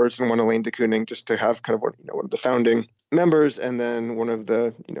one Albers and one Elaine de Kooning just to have kind of one of the founding members and then one of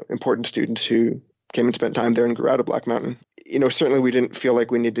the, important students who came and spent time there and grew out of Black Mountain. Certainly we didn't feel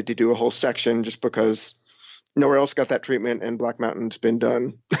like we needed to do a whole section just because nowhere else got that treatment and Black Mountain's been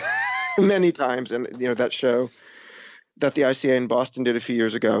done many times. And, that show that the ICA in Boston did a few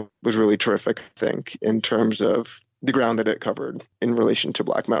years ago was really terrific, I think, in terms of the ground that it covered in relation to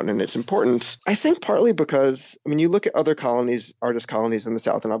Black Mountain and its importance. I think partly because, you look at other colonies, artist colonies in the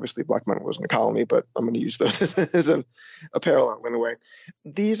South, and obviously Black Mountain wasn't a colony, but I'm going to use those as a parallel in a way.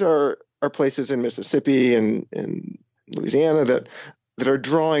 These are places in Mississippi and in Louisiana that are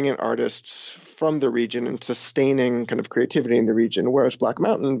drawing in artists from the region and sustaining kind of creativity in the region, whereas Black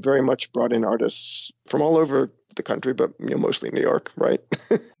Mountain very much brought in artists from all over the country, but mostly New York, right?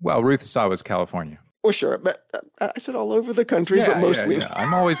 Well, Ruth Saw was California. Well, sure, but I said all over the country, but mostly. Yeah.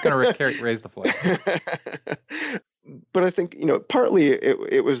 I'm always going to raise the flag. But I think, partly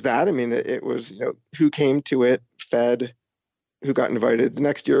it was that. It was, who came to it, fed, who got invited the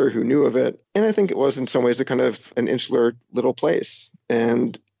next year, who knew of it. And I think it was in some ways a kind of an insular little place.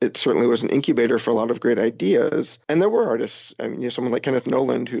 And it certainly was an incubator for a lot of great ideas. And there were artists, someone like Kenneth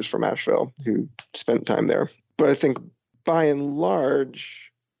Noland, who's from Asheville, who spent time there. But I think by and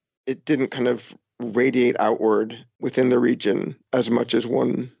large, it didn't kind of radiate outward within the region as much as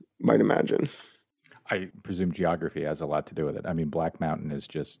one might imagine. I presume geography has a lot to do with it. Black Mountain is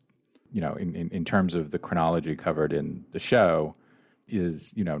just, in terms of the chronology covered in the show,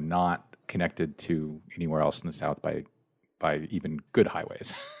 is, not connected to anywhere else in the South by even good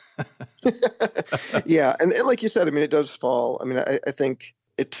highways. Yeah. And like you said, it does fall. I think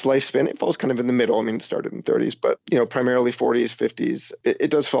its lifespan, it falls kind of in the middle. It started in the 30s, but, primarily 40s, 50s. It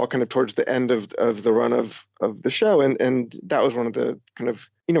does fall kind of towards the end of the run of the show. And that was one of the kind of,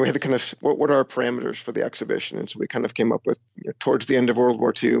 we had to kind of, what are our parameters for the exhibition? And so we kind of came up with, towards the end of World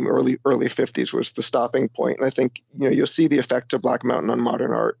War II, early 50s was the stopping point. And I think, you'll see the effect of Black Mountain on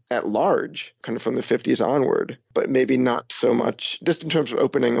modern art at large, kind of from the 50s onward, but maybe not so much just in terms of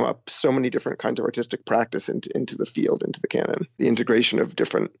opening up so many different kinds of artistic practice into the field, into the canon, the integration of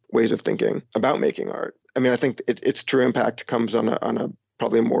different ways of thinking about making art. I think its true impact comes on a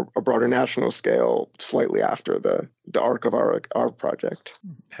probably a broader national scale, slightly after the arc of our project.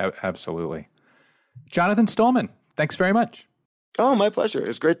 Absolutely. Jonathan Stuhlman, thanks very much. Oh, my pleasure.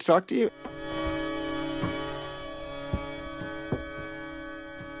 It's great to talk to you.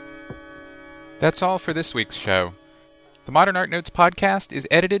 That's all for this week's show. The Modern Art Notes podcast is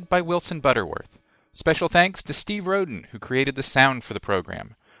edited by Wilson Butterworth. Special thanks to Steve Roden, who created the sound for the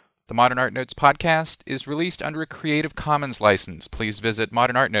program. The Modern Art Notes podcast is released under a Creative Commons license. Please visit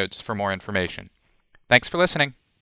Modern Art Notes for more information. Thanks for listening.